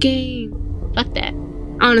Love Me game. Fuck that.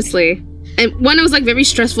 Honestly. And one, it was like very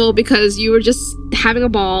stressful because you were just having a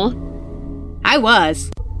ball. I was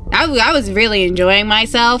really enjoying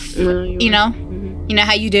myself. You know? Mm-hmm. You know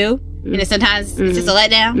how you do? Mm-hmm. And sometimes it's just a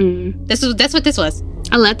letdown. Mm-hmm. That's what this was.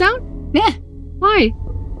 A letdown? Yeah. Why?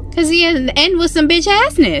 Because the end was some bitch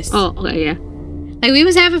assness. Oh, okay, yeah. Like, we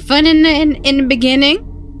was having fun in the beginning.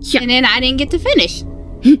 Yeah. And then I didn't get to finish.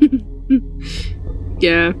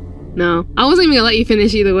 Yeah. No. I wasn't even gonna let you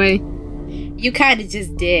finish either way. You kind of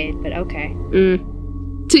just did, but okay.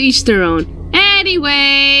 To each their own.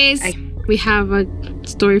 Anyways, we have a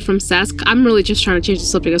story from Sask. I'm really just trying to change the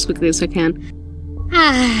subject as quickly as I can.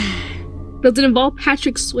 Does it involve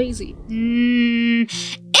Patrick Swayze? In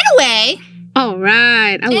a way. All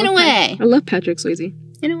right. I love Patrick Swayze.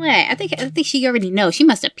 In a way. I think she already knows. She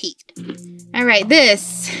must have peeked. All right.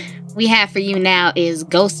 This we have for you now is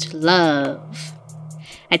Ghost Love.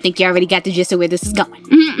 I think you already got the gist of where this is going.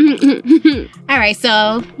 All right.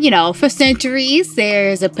 So, for centuries,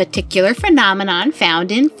 there's a particular phenomenon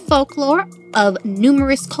found in folklore of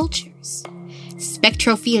numerous cultures.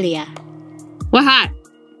 Spectrophilia. What?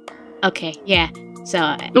 Okay. Yeah.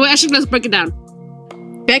 So. Wait, actually, let's break it down.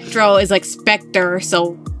 Spectro is like specter,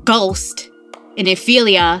 so ghost. And then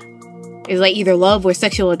philia is like either love or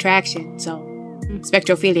sexual attraction. So,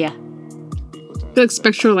 spectrophilia. I feel like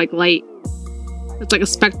spectral, like light. It's like a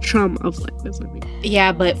spectrum of light. That's what I mean.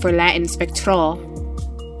 Yeah, but for Latin, spectral.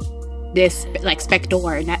 This, like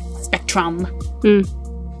spector, not spectrum.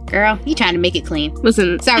 Girl, you trying to make it clean.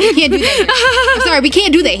 Listen. Sorry, we can't do that here. I'm sorry, we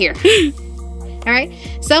can't do that here. All right.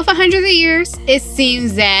 So, for hundreds of years, it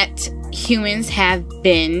seems that humans have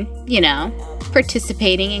been,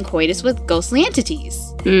 participating in coitus with ghostly entities.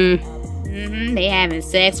 They having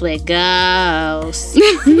sex with ghosts.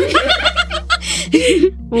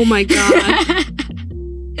 Oh my god.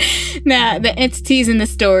 Now, the entities in the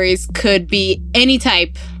stories could be any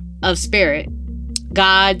type of spirit.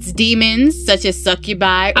 Gods, demons, such as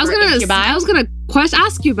succubi or incubi. I was gonna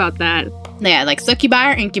ask you about that. Yeah, like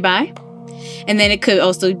succubi or incubi. And then it could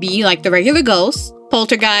also be like the regular ghosts,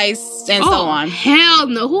 poltergeists, and so on. Hell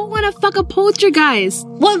no. Who wanna fuck a poltergeist?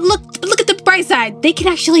 Well, look at the bright side. They can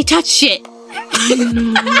actually touch shit.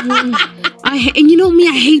 And you know me,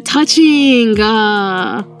 I hate touching.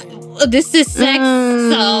 This is sex,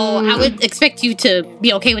 so I would expect you to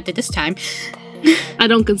be okay with it this time. I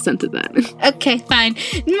don't consent to that. Okay, fine.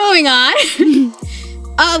 Moving on.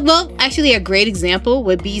 Well, actually, a great example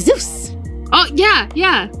would be Zeus. Oh, yeah.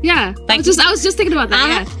 Like, I was just thinking about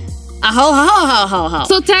that, yeah. Ho.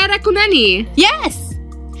 So, Tare Kuneni. Yes.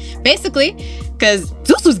 Basically, because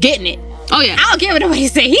Zeus was getting it. Oh, yeah. I don't care what nobody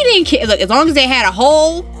say. He didn't care. Look, as long as they had a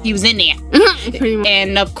hole, he was in there. Pretty much.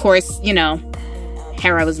 And, of course,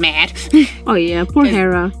 Hera was mad. Oh, yeah. Poor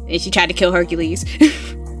Hera. And she tried to kill Hercules.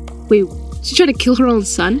 Wait, she tried to kill her own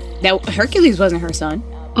son? That Hercules wasn't her son.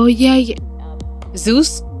 Oh, yeah.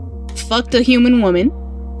 Zeus fucked a human woman,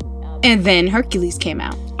 and then Hercules came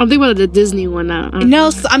out. I'm thinking about the Disney one now. No,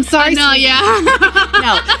 I'm sorry. No, sweetie. yeah.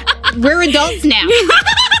 No, we're adults now.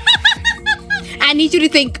 I need you to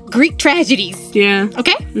think Greek tragedies, Yeah.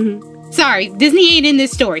 okay? Mhm. Sorry, Disney ain't in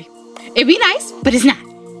this story. It'd be nice, but it's not.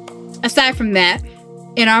 Aside from that,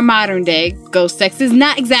 in our modern day, ghost sex is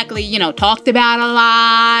not exactly, talked about a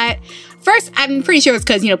lot. First, I'm pretty sure it's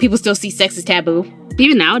because, people still see sex as taboo.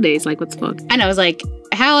 Even nowadays, like, what the fuck? I know, it's like,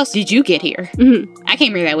 how else did you get here? Mhm. I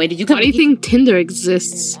came here that way. Did you come? Why do you think Tinder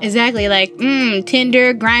exists? Exactly, like,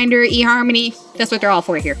 Tinder, Grindr, eHarmony. That's what they're all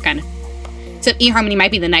for here, kind of. Except eHarmony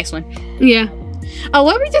might be the nice one. Yeah. Oh,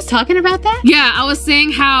 what were we just talking about that? Yeah, I was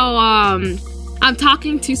saying how I'm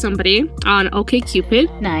talking to somebody on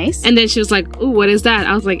OkCupid, Nice. and then she was like, "Ooh, what is that?"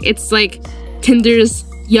 I was like, "It's like Tinder's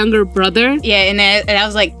younger brother." Yeah, and I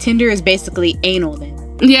was like, Tinder is basically anal then.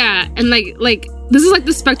 Yeah, and like this is like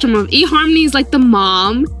the spectrum of eHarmony is like the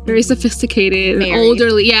mom, very sophisticated, Married.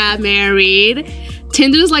 elderly, married.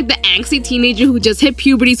 Tinder's like the angsty teenager who just hit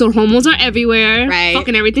puberty, so hormones are everywhere, Right.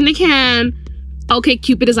 fucking everything they can.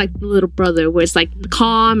 OkCupid is like the little brother, where it's like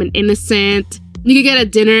calm and innocent. You could get a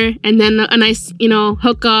dinner and then a nice,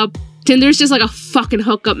 hookup. Tinder's just like a fucking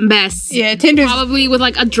hookup mess. Yeah, Tinder's Probably with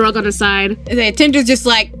like a drug on the side. Tinder's just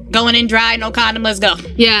like going in dry, no condom, let's go.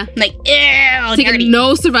 Yeah. Like, ew, dirty. Taking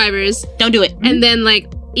no survivors. Don't do it. And then like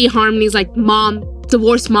eHarmony's like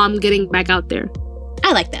divorced mom getting back out there.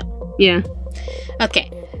 I like that. Yeah.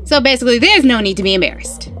 Okay, so basically, there's no need to be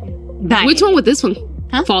embarrassed. Bye. Which one would this one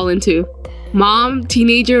Huh? fall into? Mom,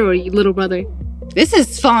 teenager, or your little brother? This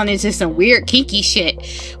is falling into some weird kinky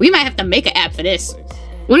shit. We might have to make an app for this.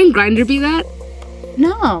 Wouldn't Grindr be that?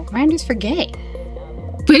 No, Grindr's for gay.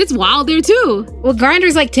 But it's wild there too. Well,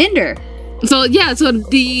 Grindr's like Tinder. So yeah, so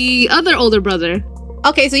the other older brother.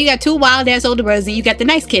 Okay, so you got two wild ass older brothers, and you got the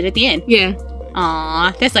nice kid at the end. Yeah,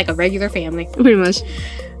 Aw, that's like a regular family. pretty much.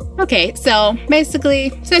 Okay, so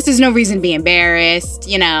basically, since there's no reason to be embarrassed,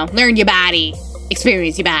 learn your body,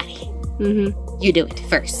 experience your body. Mm-hmm. You do it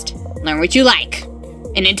first. Learn what you like,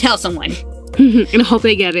 and then tell someone. And I hope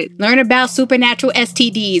they get it. Learn about supernatural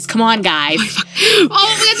STDs. Come on, guys. Oh, we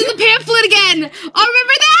got to the pamphlet again. Oh,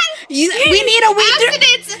 remember that? We need a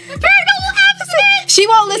Abstinence. Paranormal abstinence. She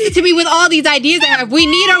won't listen to me with all these ideas I have. We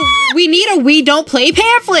need a we don't play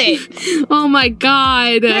pamphlet. Oh my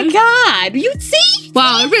god. My God, you see?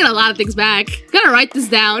 Wow, we're bringing a lot of things back. Gotta write this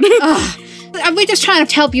down. We're just trying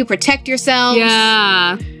to help you protect yourselves.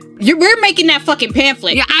 Yeah. We're making that fucking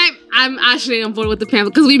pamphlet. Yeah, I'm actually on board with the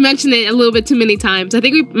pamphlet because we mentioned it a little bit too many times. I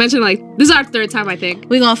think we mentioned this is our third time, I think.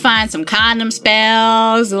 We're gonna find some condom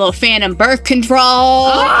spells, a little phantom birth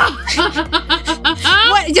control.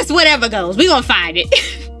 Just whatever goes. We're gonna find it.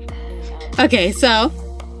 Okay, so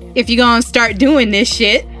if you're gonna start doing this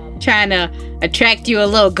shit, trying to attract you a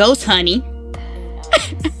little ghost honey,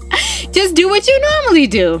 just do what you normally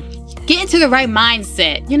do. Get into the right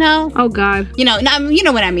mindset, Oh god. You know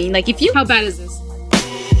what I mean. Like if you How bad is this?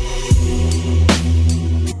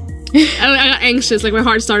 I got anxious, like my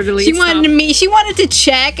heart started to leave. She wanted to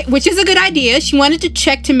check, which is a good idea. She wanted to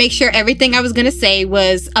check to make sure everything I was gonna say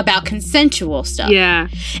was about consensual stuff. Yeah.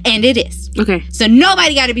 And it is. Okay. So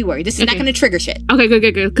nobody gotta be worried. This is not Okay. gonna trigger shit. Okay,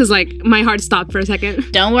 good. Because like my heart stopped for a second.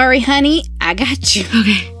 Don't worry, honey. I got you.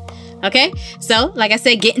 Okay. Okay? So, like I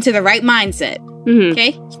said, get into the right mindset. Mm-hmm.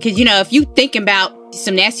 Okay? Because, if you thinking about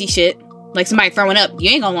some nasty shit, like somebody throwing up, you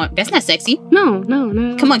ain't gonna want, that's not sexy. No.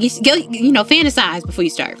 Come on, fantasize before you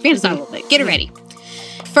start. Fantasize a little bit. Get it ready.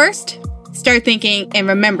 First, start thinking and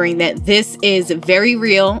remembering that this is very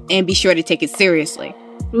real and be sure to take it seriously.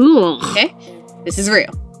 Ooh. Okay? This is real.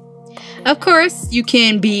 Of course, you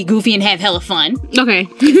can be goofy and have hella fun. Okay.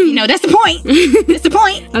 That's the point. That's the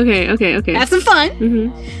point. Okay. Have some fun.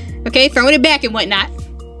 Mm-hmm. Okay? Throwing it back and whatnot.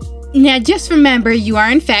 Now, just remember, you are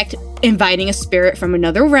in fact inviting a spirit from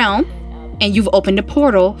another realm, and you've opened a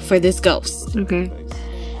portal for this ghost. Okay.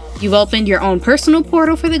 You've opened your own personal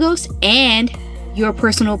portal for the ghost, and your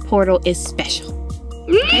personal portal is special.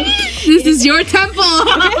 This is your temple.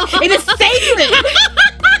 It is sacred.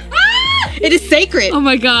 It is sacred. Oh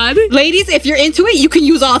my god. Ladies, if you're into it, you can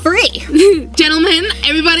use all three. Gentlemen,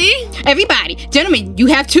 everybody. Everybody. Gentlemen, you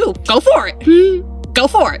have two. Go for it. Go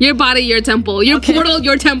for it. Your body, your temple. Your Okay. portal,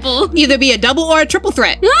 your temple. Either be a double or a triple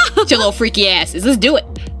threat. Your little freaky asses. Let's do it.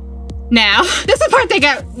 Now, this is the part that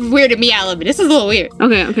got weirded me out a little bit. This is a little weird.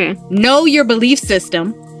 Okay. Know your belief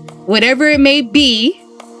system, whatever it may be,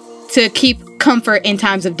 to keep comfort in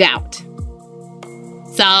times of doubt.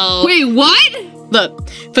 So, Wait, what? look,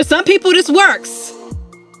 for some people this works.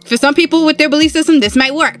 For some people with their belief system, this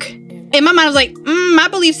might work. In my mind, I was like, my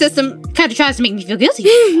belief system kind of tries to make me feel guilty.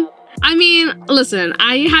 I mean, listen,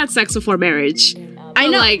 I had sex before marriage. I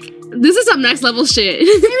know. Like, this is some next level shit.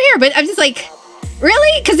 Same here, but I'm just like,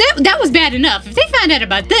 really? Because that was bad enough. If they found out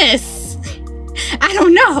about this, I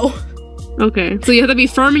don't know. Okay, so you have to be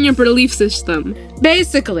firm in your belief system.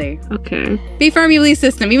 Basically, Okay. be firm in your belief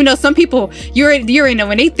system. Even though some people, you already know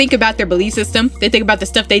when they think about their belief system, they think about the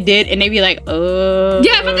stuff they did, and they be like, oh.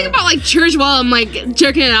 Yeah, if I think about like church while I'm like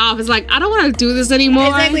jerking it off, it's like I don't want to do this anymore.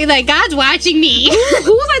 Exactly, like God's watching me.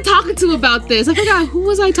 Who was I talking to about this? I forgot who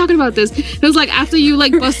was I talking about this. It was like after you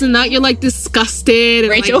like busted nut, you're like disgusted.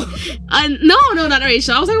 And, Rachel? Like, no, not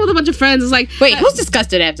Rachel. I was talking with a bunch of friends. It's like Wait, who's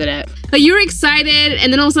disgusted after that? like you were excited,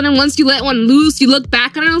 and then all of a sudden, once you let one loose, you look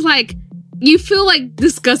back on it. I was like, you feel like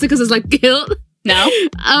disgusted because it's like guilt. No,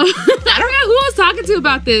 I don't know who I was talking to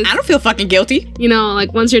about this. I don't feel fucking guilty. You know,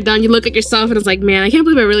 like once you're done, you look at yourself and it's like, man, I can't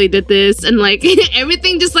believe I really did this, and like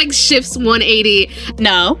everything just like shifts 180.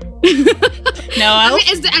 No, no. I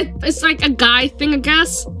mean, it's like a guy thing, I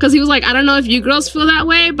guess, because he was like, I don't know if you girls feel that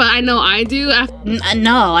way, but I know I do.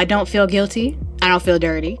 No, I don't feel guilty. I don't feel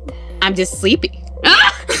dirty. I'm just sleepy.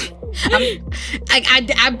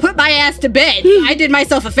 I put my ass to bed. I did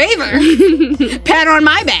myself a favor. Pat on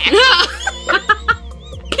my back.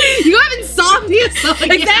 You have insomnia, so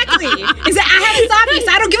Exactly. I have insomnia,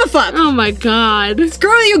 so I don't give a fuck. Oh my god.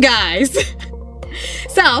 Screw you guys.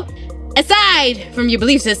 So, aside from your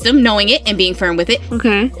belief system, knowing it and being firm with it,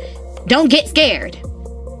 Okay. don't get scared.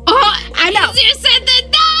 Oh, I know. easier said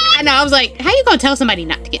than done. I know. I was like, how you gonna tell somebody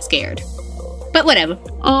not to get scared? But whatever.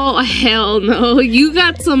 Oh hell no! You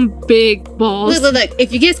got some big balls. Look.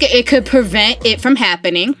 If you get scared, it could prevent it from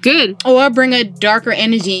happening, Good. or bring a darker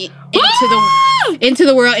energy into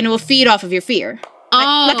the world, and it will feed off of your fear.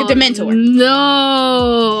 Like a Dementor.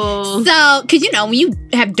 No. So, because you know, when you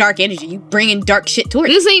have dark energy, you bring in dark shit towards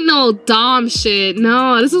you. This ain't no Dom shit.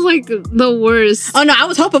 No, this is like the worst. Oh no, I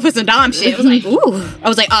was hoping for some Dom shit. I was like, ooh. I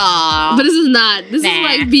was like, ah. But this is not. This Nah.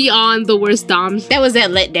 is like beyond the worst Dom. That was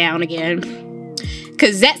that letdown again.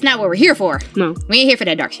 Because that's not what we're here for. No. We ain't here for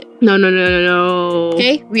that dark shit. No.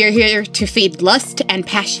 Okay? We are here to feed lust and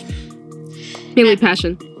passion. Mainly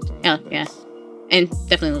passion. Oh, yeah. And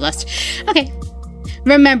definitely lust. Okay.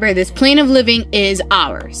 Remember, this plane of living is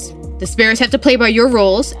ours. The spirits have to play by your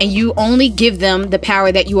rules, and you only give them the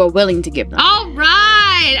power that you are willing to give them. All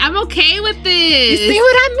right, I'm okay with this. You see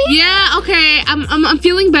what I mean? Yeah. Okay. I'm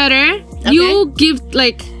feeling better. Okay. You give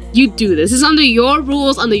like you do this. It's under your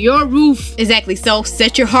rules, under your roof. Exactly. So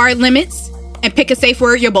set your hard limits and pick a safe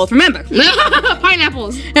word you'll both remember.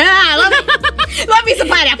 Pineapples. Ah, love it. Love me some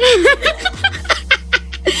pineapple.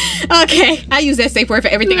 Okay, I use that safe word for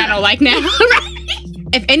everything I don't like now.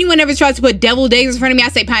 If anyone ever tries to put devil days in front of me, I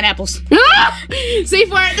say pineapples. Safe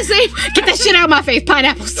word. The safe. Get that shit out of my face,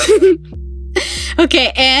 pineapples.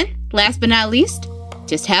 Okay, and last but not least,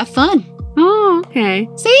 just have fun. Oh, okay.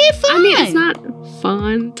 Say fun. I mean, it's not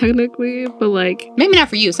fun technically, but like, maybe not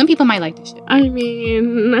for you. Some people might like this shit. I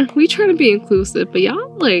mean, we try to be inclusive, but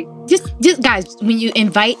y'all like, Just guys, when you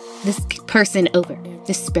invite this person over,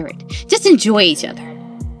 this spirit, just enjoy each other.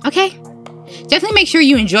 Okay? Definitely make sure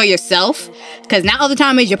you enjoy yourself, because not all the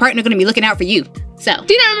time is your partner going to be looking out for you. So,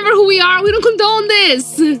 do you not remember who we are? We don't condone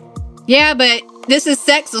this. yeah, but this is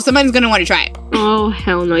sex, so somebody's going to want to try it. Oh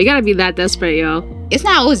hell no! You gotta be that desperate, yo. It's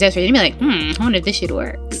not always desperate. You be like, I wonder if this shit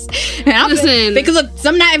works. And I'm Listen. because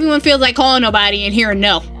look, not everyone feels like calling nobody and hearing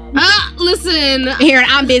no. Listen. Hearing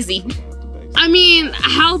I'm busy. I mean,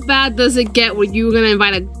 how bad does it get when you're gonna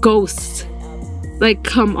invite a ghost? Like,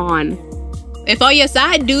 come on. If all your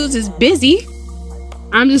side dudes is busy.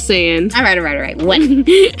 I'm just saying. All right. What?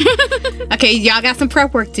 Okay, y'all got some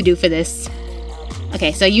prep work to do for this.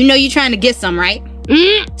 Okay, so you know you're trying to get some, right?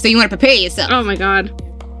 So you want to prepare yourself. Oh my god.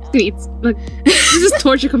 Like, this is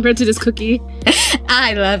torture compared to this cookie.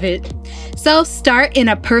 I love it. So start in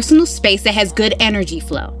a personal space that has good energy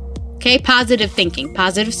flow. Okay, positive thinking,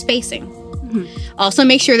 positive spacing. Also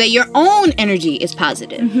make sure that your own energy is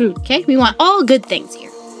positive. Okay, we want all good things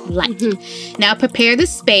here. Light. Now prepare the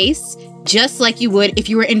space just like you would if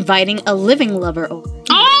you were inviting a living lover over.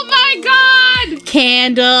 Oh my god!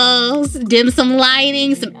 Candles, dim some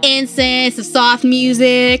lighting, some incense, some soft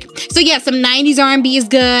music. So yeah, some 90s R&B is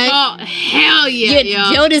good. Oh, hell yeah, yo.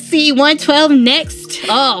 Jodeci 112 next.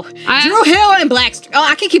 Oh, Drew Hill and Blackstreet. Oh,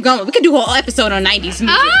 I can keep going. We could do a whole episode on 90s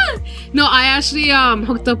music. No, I actually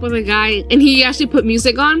hooked up with a guy, and he actually put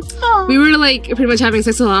music on. Oh. We were like pretty much having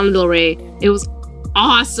sex with Lana Del Rey. It was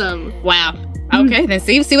awesome. Wow. Okay, then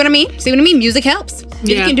see what I mean? See what I mean? Music helps.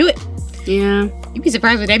 Music Yeah. can do it. Yeah. You'd be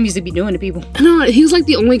surprised what that music be doing to people. I know, he was like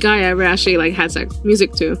the only guy I ever actually like had sex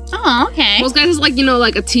music to. Oh, okay. Most guys is like, you know,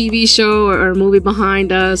 like a TV show or a movie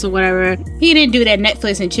behind us or whatever. He didn't do that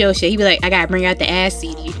Netflix and chill shit. He'd be like, I gotta bring out the ass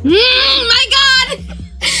CD. My God!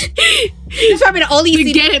 It's probably the only The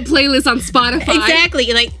CD. Get It playlist on Spotify.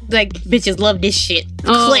 Exactly. Like bitches love this shit.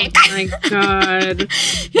 Oh Click. my God.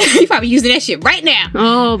 You're probably using that shit right now.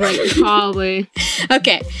 Oh my, probably.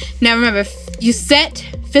 Okay. Now remember, you set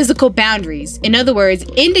physical boundaries. In other words,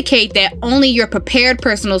 indicate that only your prepared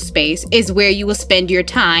personal space is where you will spend your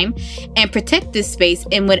time, and protect this space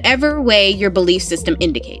in whatever way your belief system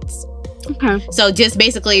indicates. Okay. So just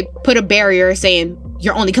basically put a barrier saying,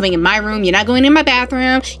 you're only coming in my room, you're not going in my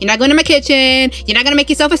bathroom, you're not going in my kitchen, you're not going to make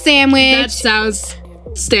yourself a sandwich. That sounds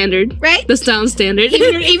standard. Right? That sounds standard.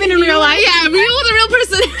 Even in real life? Yeah, real with a real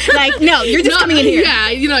person. Like, no, you're just coming in here. Yeah,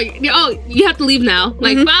 you know, oh, you have to leave now.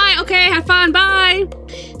 Like, bye, okay, have fun, bye.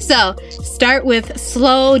 So, start with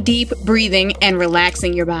slow, deep breathing and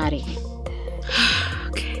relaxing your body.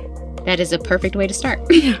 Okay. That is a perfect way to start.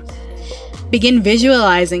 Yeah. Begin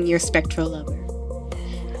visualizing your spectral lover.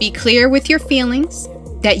 Be clear with your feelings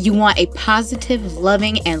that you want a positive,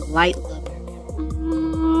 loving, and light lover.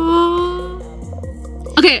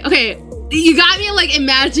 Okay. You got me, like,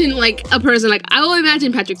 imagine, like, a person. Like, I will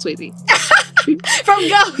imagine Patrick Swayze. From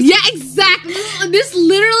Ghost. Yeah, exactly. This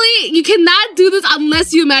literally, you cannot do this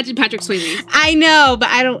unless you imagine Patrick Swayze. I know, but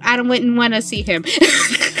I wouldn't want to see him.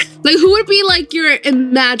 Like, who would be, like, your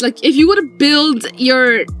like, if you were to build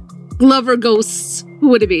your lover ghosts, who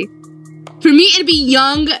would it be? For me, it'd be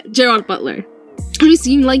young Gerald Butler. Have you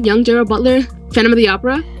seen, like, young Gerald Butler? Phantom of the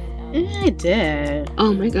Opera? I did.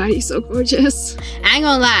 Oh my God, he's so gorgeous. I ain't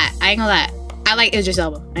gonna lie. I like Idris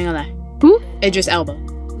Elba. I ain't gonna lie. Who? Idris Elba.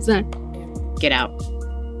 Who's that? Get Out.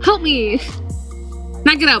 Help me.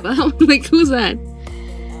 Not Get Out, but help me. Like, who's that?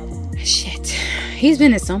 Shit. He's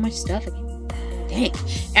been in so much stuff. Dang.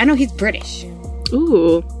 I know he's British.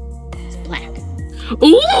 Ooh. He's black.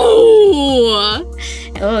 Ooh.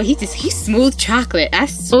 Oh, he's smooth chocolate. I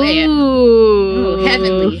swear. Ooh.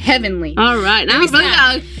 Oh, heavenly. All right. Now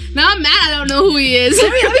I'm mad. I don't know who he is.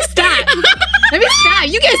 Let me stop. Let me stop.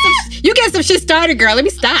 You get some shit started, girl. Let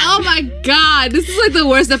me stop. Oh my God. This is like the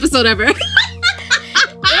worst episode ever.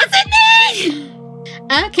 Isn't it?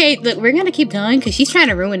 Okay, look, we're gonna keep going because she's trying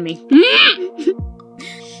to ruin me.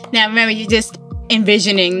 Now remember, you're just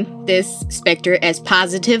envisioning this specter as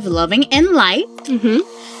positive, loving, and light. Mm-hmm.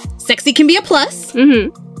 Sexy can be a plus.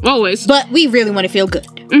 Mm-hmm. Always. But we really want to feel good.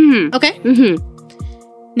 Mm-hmm. Okay?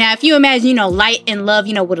 Mm-hmm. Now, if you imagine, light and love,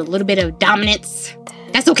 with a little bit of dominance,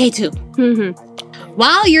 that's okay too. Mm-hmm.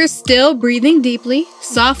 While you're still breathing deeply,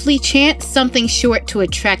 softly chant something short to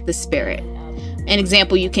attract the spirit. An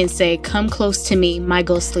example, you can say, "Come close to me, my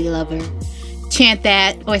ghostly lover." Chant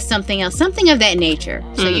that, or something else, something of that nature.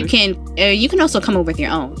 So you can also come up with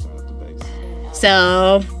your own.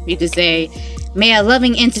 So you could say, "May a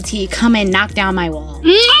loving entity come and knock down my wall."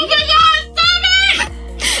 Oh my God, stop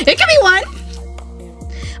it! It could be one.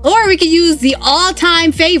 Or we could use the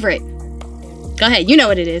all-time favorite. Go ahead, you know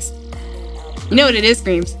what it is. You know what it is,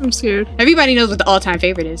 Screams. I'm scared. Everybody knows what the all-time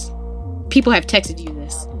favorite is. People have texted you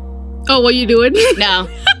this. Oh, what you doing? No.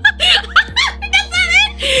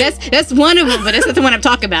 That's one of them, but that's not the one I'm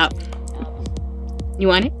talking about. You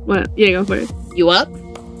want it? What? Yeah, go for it. You up?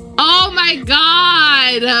 Oh my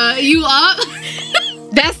God! You up?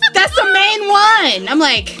 That's the main one. I'm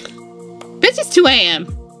like, bitch, it's 2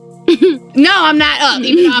 a.m. No, I'm not up,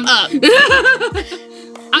 even though I'm up.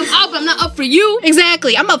 I'm up, I'm not up for you.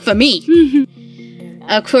 Exactly, I'm up for me.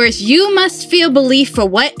 Of course, you must feel belief for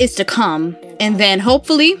what is to come, and then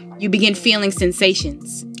hopefully you begin feeling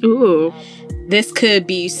sensations. Ooh. This could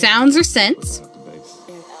be sounds or scents.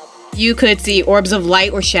 You could see orbs of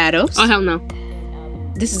light or shadows. Oh, hell no.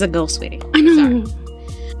 This is a ghost, sweetie. I know.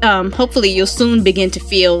 Sorry. Hopefully you'll soon begin to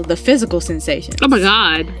feel the physical sensations. Oh my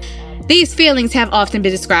God. These feelings have often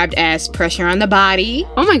been described as pressure on the body,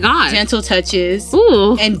 Oh my God. gentle touches,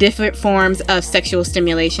 Ooh. and different forms of sexual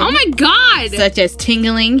stimulation. Oh my God. Such as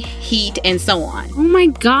tingling, heat, and so on. Oh my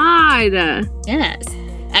God. Yes.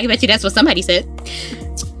 I can bet you that's what somebody said.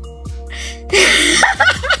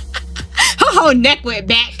 Her whole neck went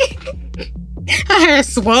back. Her hair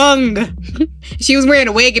swung. She was wearing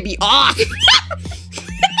a wig, it'd be off.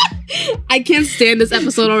 I can't stand this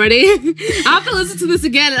episode already. I have to listen to this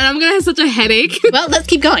again and I'm gonna have such a headache. Well, let's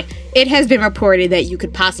keep going. It has been reported that you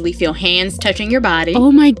could possibly feel hands touching your body,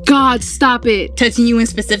 Oh my God, stop it. touching you in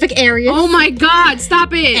specific areas, Oh my God,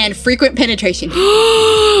 stop it. and frequent penetration.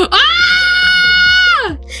 Ah!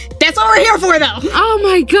 That's what we're here for, though. Oh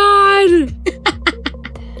my God.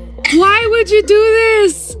 Why would you do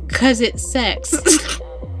this? Cause it's sex. Just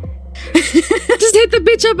hit the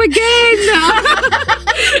bitch up again.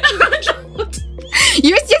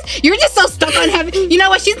 You're just so stuck on having. You know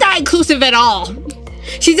what? She's not inclusive at all.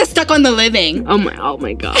 She's just stuck on the living. Oh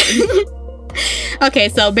my god. Okay,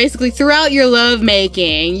 so basically, throughout your love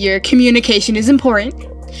making, your communication is important.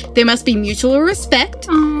 There must be mutual respect.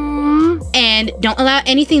 Aww. And don't allow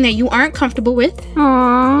anything that you aren't comfortable with.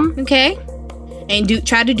 Aww. Okay? And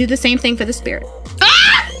try to do the same thing for the spirit.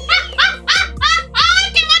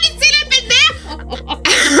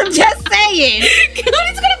 I'm just saying. What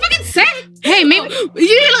is gonna fucking say? Hey, maybe you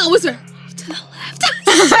need a whisper. To the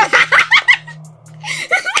left.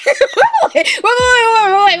 Wait,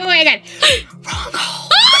 again. Wrong hole.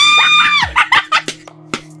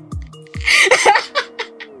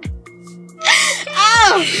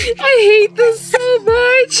 Oh, I hate this so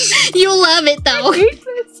much. you love it though. I hate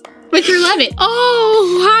this. But you love it.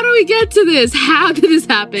 Oh, how do we get to this? How did this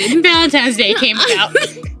happen? Valentine's Day came about.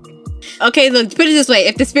 Okay, look, put it this way.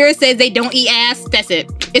 If the spirit says they don't eat ass, that's it.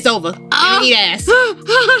 It's over. They don't eat ass.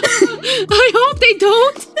 I hope they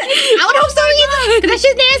don't. I would hope so either. 'Cause that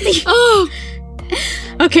shit's nasty. Oh.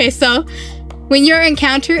 Okay, so when your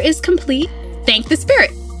encounter is complete, thank the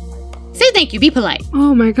spirit. Say thank you. Be polite.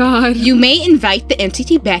 Oh my god. You may invite the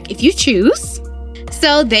entity back if you choose.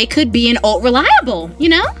 So they could be an old reliable, you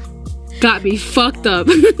know? Got me fucked up.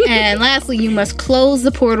 And lastly, you must close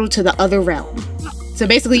the portal to the other realm. So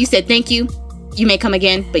basically, you said thank you. You may come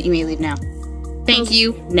again, but you may leave now. Thank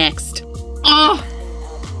you. Next. Oh.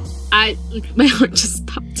 My heart just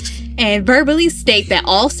stopped. And verbally state that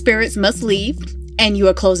all spirits must leave and you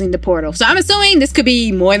are closing the portal. So I'm assuming this could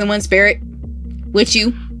be more than one spirit with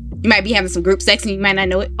you. You might be having some group sex and you might not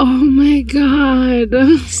know it. Oh my god.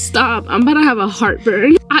 Stop. I'm about to have a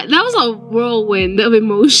heartburn. That was a whirlwind of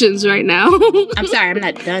emotions right now. I'm sorry, I'm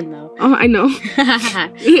not done though. Oh, I know.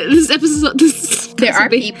 This episode... There are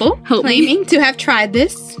people claiming to have tried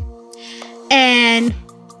this and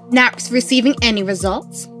not receiving any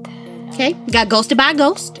results. Okay, got ghosted by a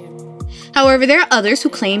ghost. However, there are others who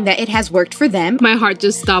claim that it has worked for them. My heart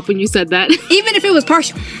just stopped when you said that. Even if it was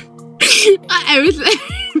partial. Every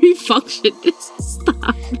function just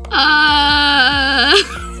stopped.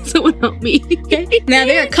 Someone help me. Okay. Now,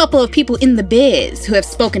 there are a couple of people in the biz who have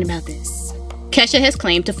spoken about this. Kesha has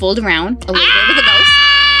claimed to fool around a little bit with a ghost.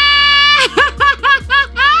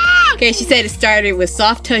 Okay, she said it started with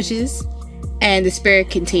soft touches, and the spirit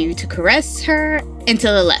continued to caress her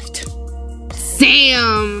until it left.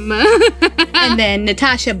 Sam! And then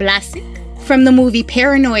Natasha Blasick, from the movie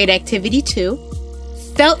Paranoid Activity 2,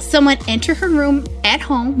 felt someone enter her room at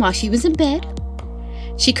home while she was in bed.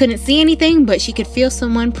 She couldn't see anything, but she could feel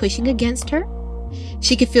someone pushing against her.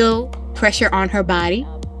 She could feel pressure on her body,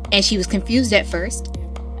 and she was confused at first.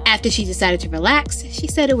 After she decided to relax, she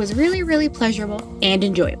said it was really, really pleasurable and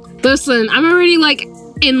enjoyable. Listen, I'm already in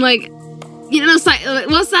what's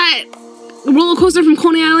that roller coaster from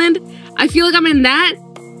Coney Island? I feel like I'm in that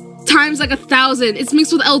times 1,000. It's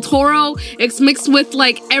mixed with El Toro. It's mixed with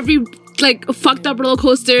every fucked up roller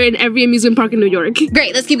coaster in every amusement park in New York.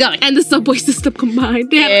 Great, let's keep going. And the subway system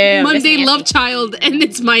combined. They have Monday Love Child, and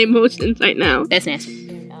it's my emotions right now. That's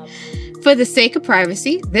nasty. For the sake of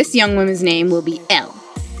privacy, this young woman's name will be Elle.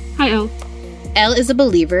 Hi, Elle. Elle is a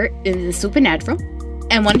believer in the supernatural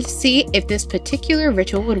and wanted to see if this particular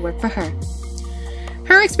ritual would work for her.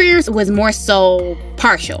 Her experience was more so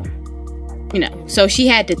partial, so she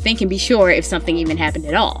had to think and be sure if something even happened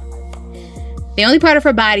at all. The only part of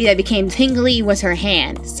her body that became tingly was her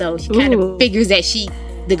hand, so she kind of figures that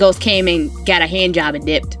the ghost came and got a hand job and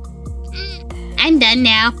dipped. I'm done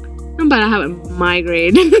now. I'm about to have a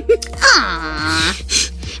migraine.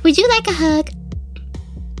 Aww. Would you like a hug?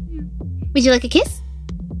 Would you like a kiss?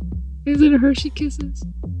 Is it a Hershey Kisses?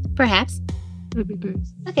 Perhaps. That'd be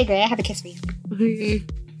nice. Okay, great. I have a kiss for you. Okay.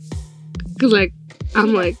 Cause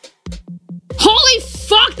I'm holy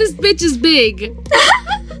fuck, this bitch is big.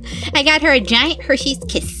 I got her a giant Hershey's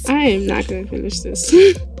kiss. I am not gonna finish this.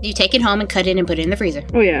 You take it home and cut it and put it in the freezer.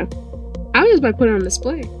 Oh yeah. I was just about to put it on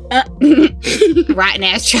display. Rotten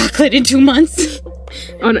ass chocolate in 2 months.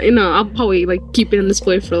 Oh no, I'll probably keep it on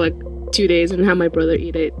display for 2 days and have my brother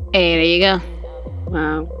eat it. Hey, there you go.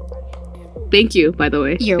 Wow. Thank you, by the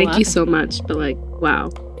way. You're Thank you so much. But wow.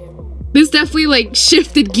 This definitely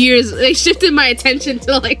shifted gears. They shifted my attention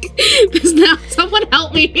to this now. Someone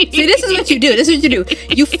help me. See, this is what you do.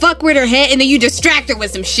 You fuck with her head and then you distract her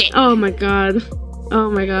with some shit. Oh my god.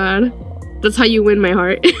 That's how you win my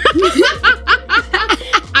heart.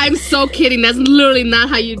 I'm so kidding. That's literally not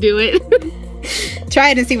how you do it. Try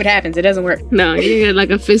it and see what happens. It doesn't work. No, you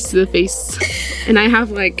get a fist to the face. And I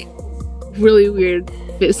have really weird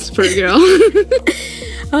fist for a girl.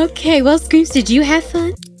 Okay, well, Screams, did you have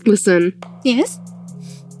fun? Listen, Yes.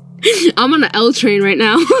 I'm on an L train right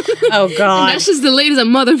now. Oh, And God. that's just delayed as a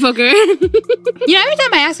motherfucker. You know, every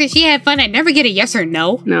time I ask if she had fun, I never get a yes or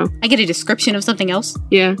no. No. I get a description of something else.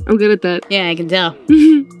 Yeah, I'm good at that. Yeah, I can tell.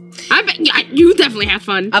 I bet you definitely had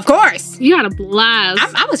fun. Of course. You had a blast.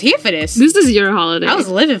 I was here for this. This is your holiday. I was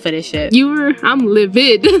living for this shit. I'm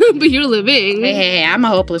livid, but you're living. Hey, I'm a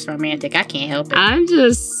hopeless romantic. I can't help it. I'm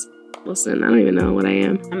just, listen, I don't even know what I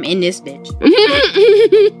am. I'm in this bitch.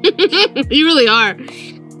 You really are.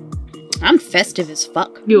 I'm festive as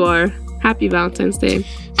fuck. You are. Happy Valentine's Day.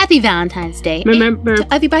 Happy Valentine's Day. Remember, And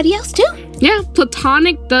to everybody else, too. yeah,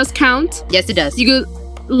 platonic does count. Yes, it does. You could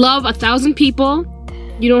love 1,000 people.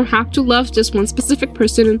 You don't have to love just one specific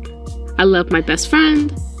person. I love my best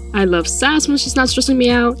friend. I love Sass when she's not stressing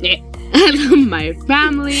me out. Yeah. I love my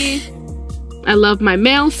family. I love my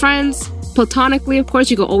male friends. Platonically, of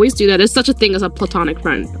course, you can always do that. There's such a thing as a platonic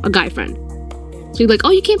friend, a guy friend. So you're like,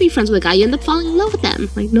 oh, you can't be friends with a guy. You end up falling in love with them.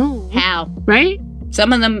 Like, no. How? Right?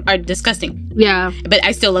 Some of them are disgusting, Yeah. but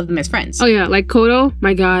I still love them as friends. Oh, yeah. Like Kodo.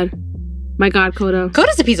 My God. My God, Kodo.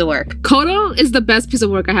 Coda's a piece of work. Kodo is the best piece of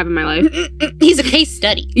work I have in my life. He's a case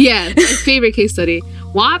study. Yeah. My favorite case study.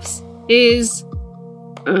 Wops is...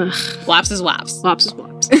 Wops is Wops. Wops is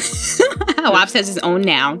Wops. Wops has his own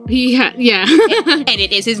noun, Yeah. and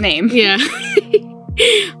it is his name. Yeah.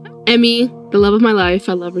 Emmy, the love of my life.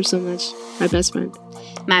 I love her so much. My best friend.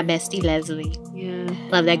 My bestie, Leslie. Yeah.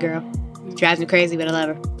 Love that girl. Drives me crazy, but I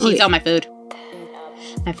love her. She Oh, eats yeah. all my food.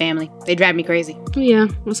 My family. They drive me crazy. Oh, yeah.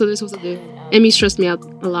 What's they're supposed to do? Emmy stressed me out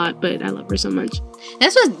a lot, but I love her so much.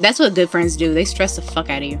 That's what good friends do. They stress the fuck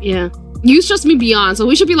out of you. Yeah. You stress me beyond, so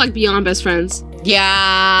we should be like beyond best friends.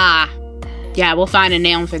 Yeah. Yeah, we'll find a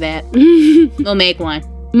noun for that. We'll make one.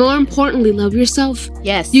 More importantly, love yourself.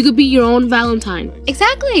 Yes. You could be your own Valentine.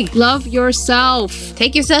 Exactly. Love yourself.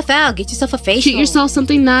 Take yourself out. Get yourself a facial. Treat yourself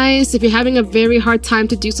something nice. If you're having a very hard time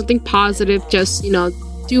to do something positive, just,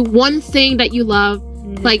 do one thing that you love.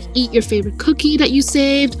 Like eat your favorite cookie that you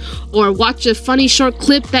saved, or watch a funny short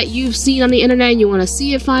clip that you've seen on the internet and you want to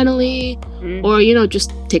see it finally. Or,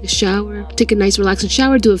 just take a shower. Take a nice relaxing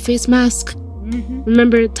shower. Do a face mask.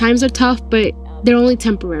 Remember, times are tough, but they're only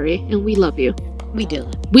temporary, and we love you. We do.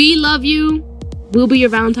 We love you. We'll be your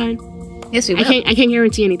Valentine. Yes, we will. I can't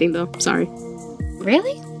guarantee anything though. Sorry.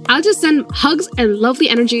 Really? I'll just send hugs and lovely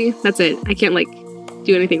energy. That's it. I can't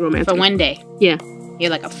do anything romantic. For one day. Yeah. You're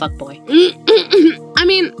like a fuckboy. I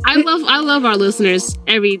mean, I love our listeners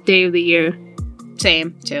every day of the year.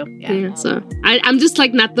 Same, too. Yeah. Yeah. So I'm just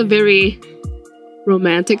not the very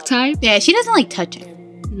romantic type. Yeah, she doesn't like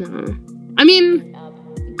touching. No. I mean,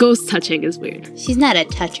 ghost touching is weird. She's not a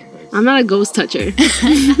toucher. I'm not a ghost toucher. You're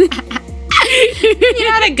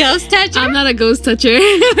not a ghost toucher? I'm not a ghost toucher.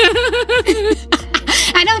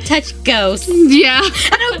 I don't touch ghosts. Yeah.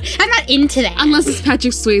 I'm not into that. Unless it's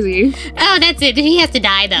Patrick Swayze. Oh, that's it. He has to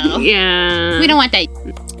die, though. Yeah. We don't want that.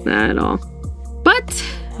 Not at all. But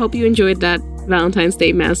hope you enjoyed that Valentine's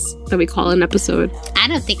Day mess that we call an episode. I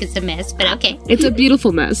don't think it's a mess, but okay. It's a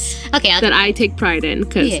beautiful mess Okay, that I take pride in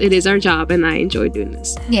because Yes. it is our job and I enjoy doing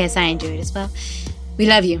this. yes, I enjoy it as well. We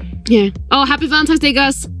love you. Yeah. Oh, happy Valentine's Day,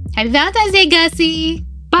 Gus. Happy Valentine's Day, Gussie.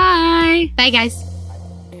 Bye. Bye, guys.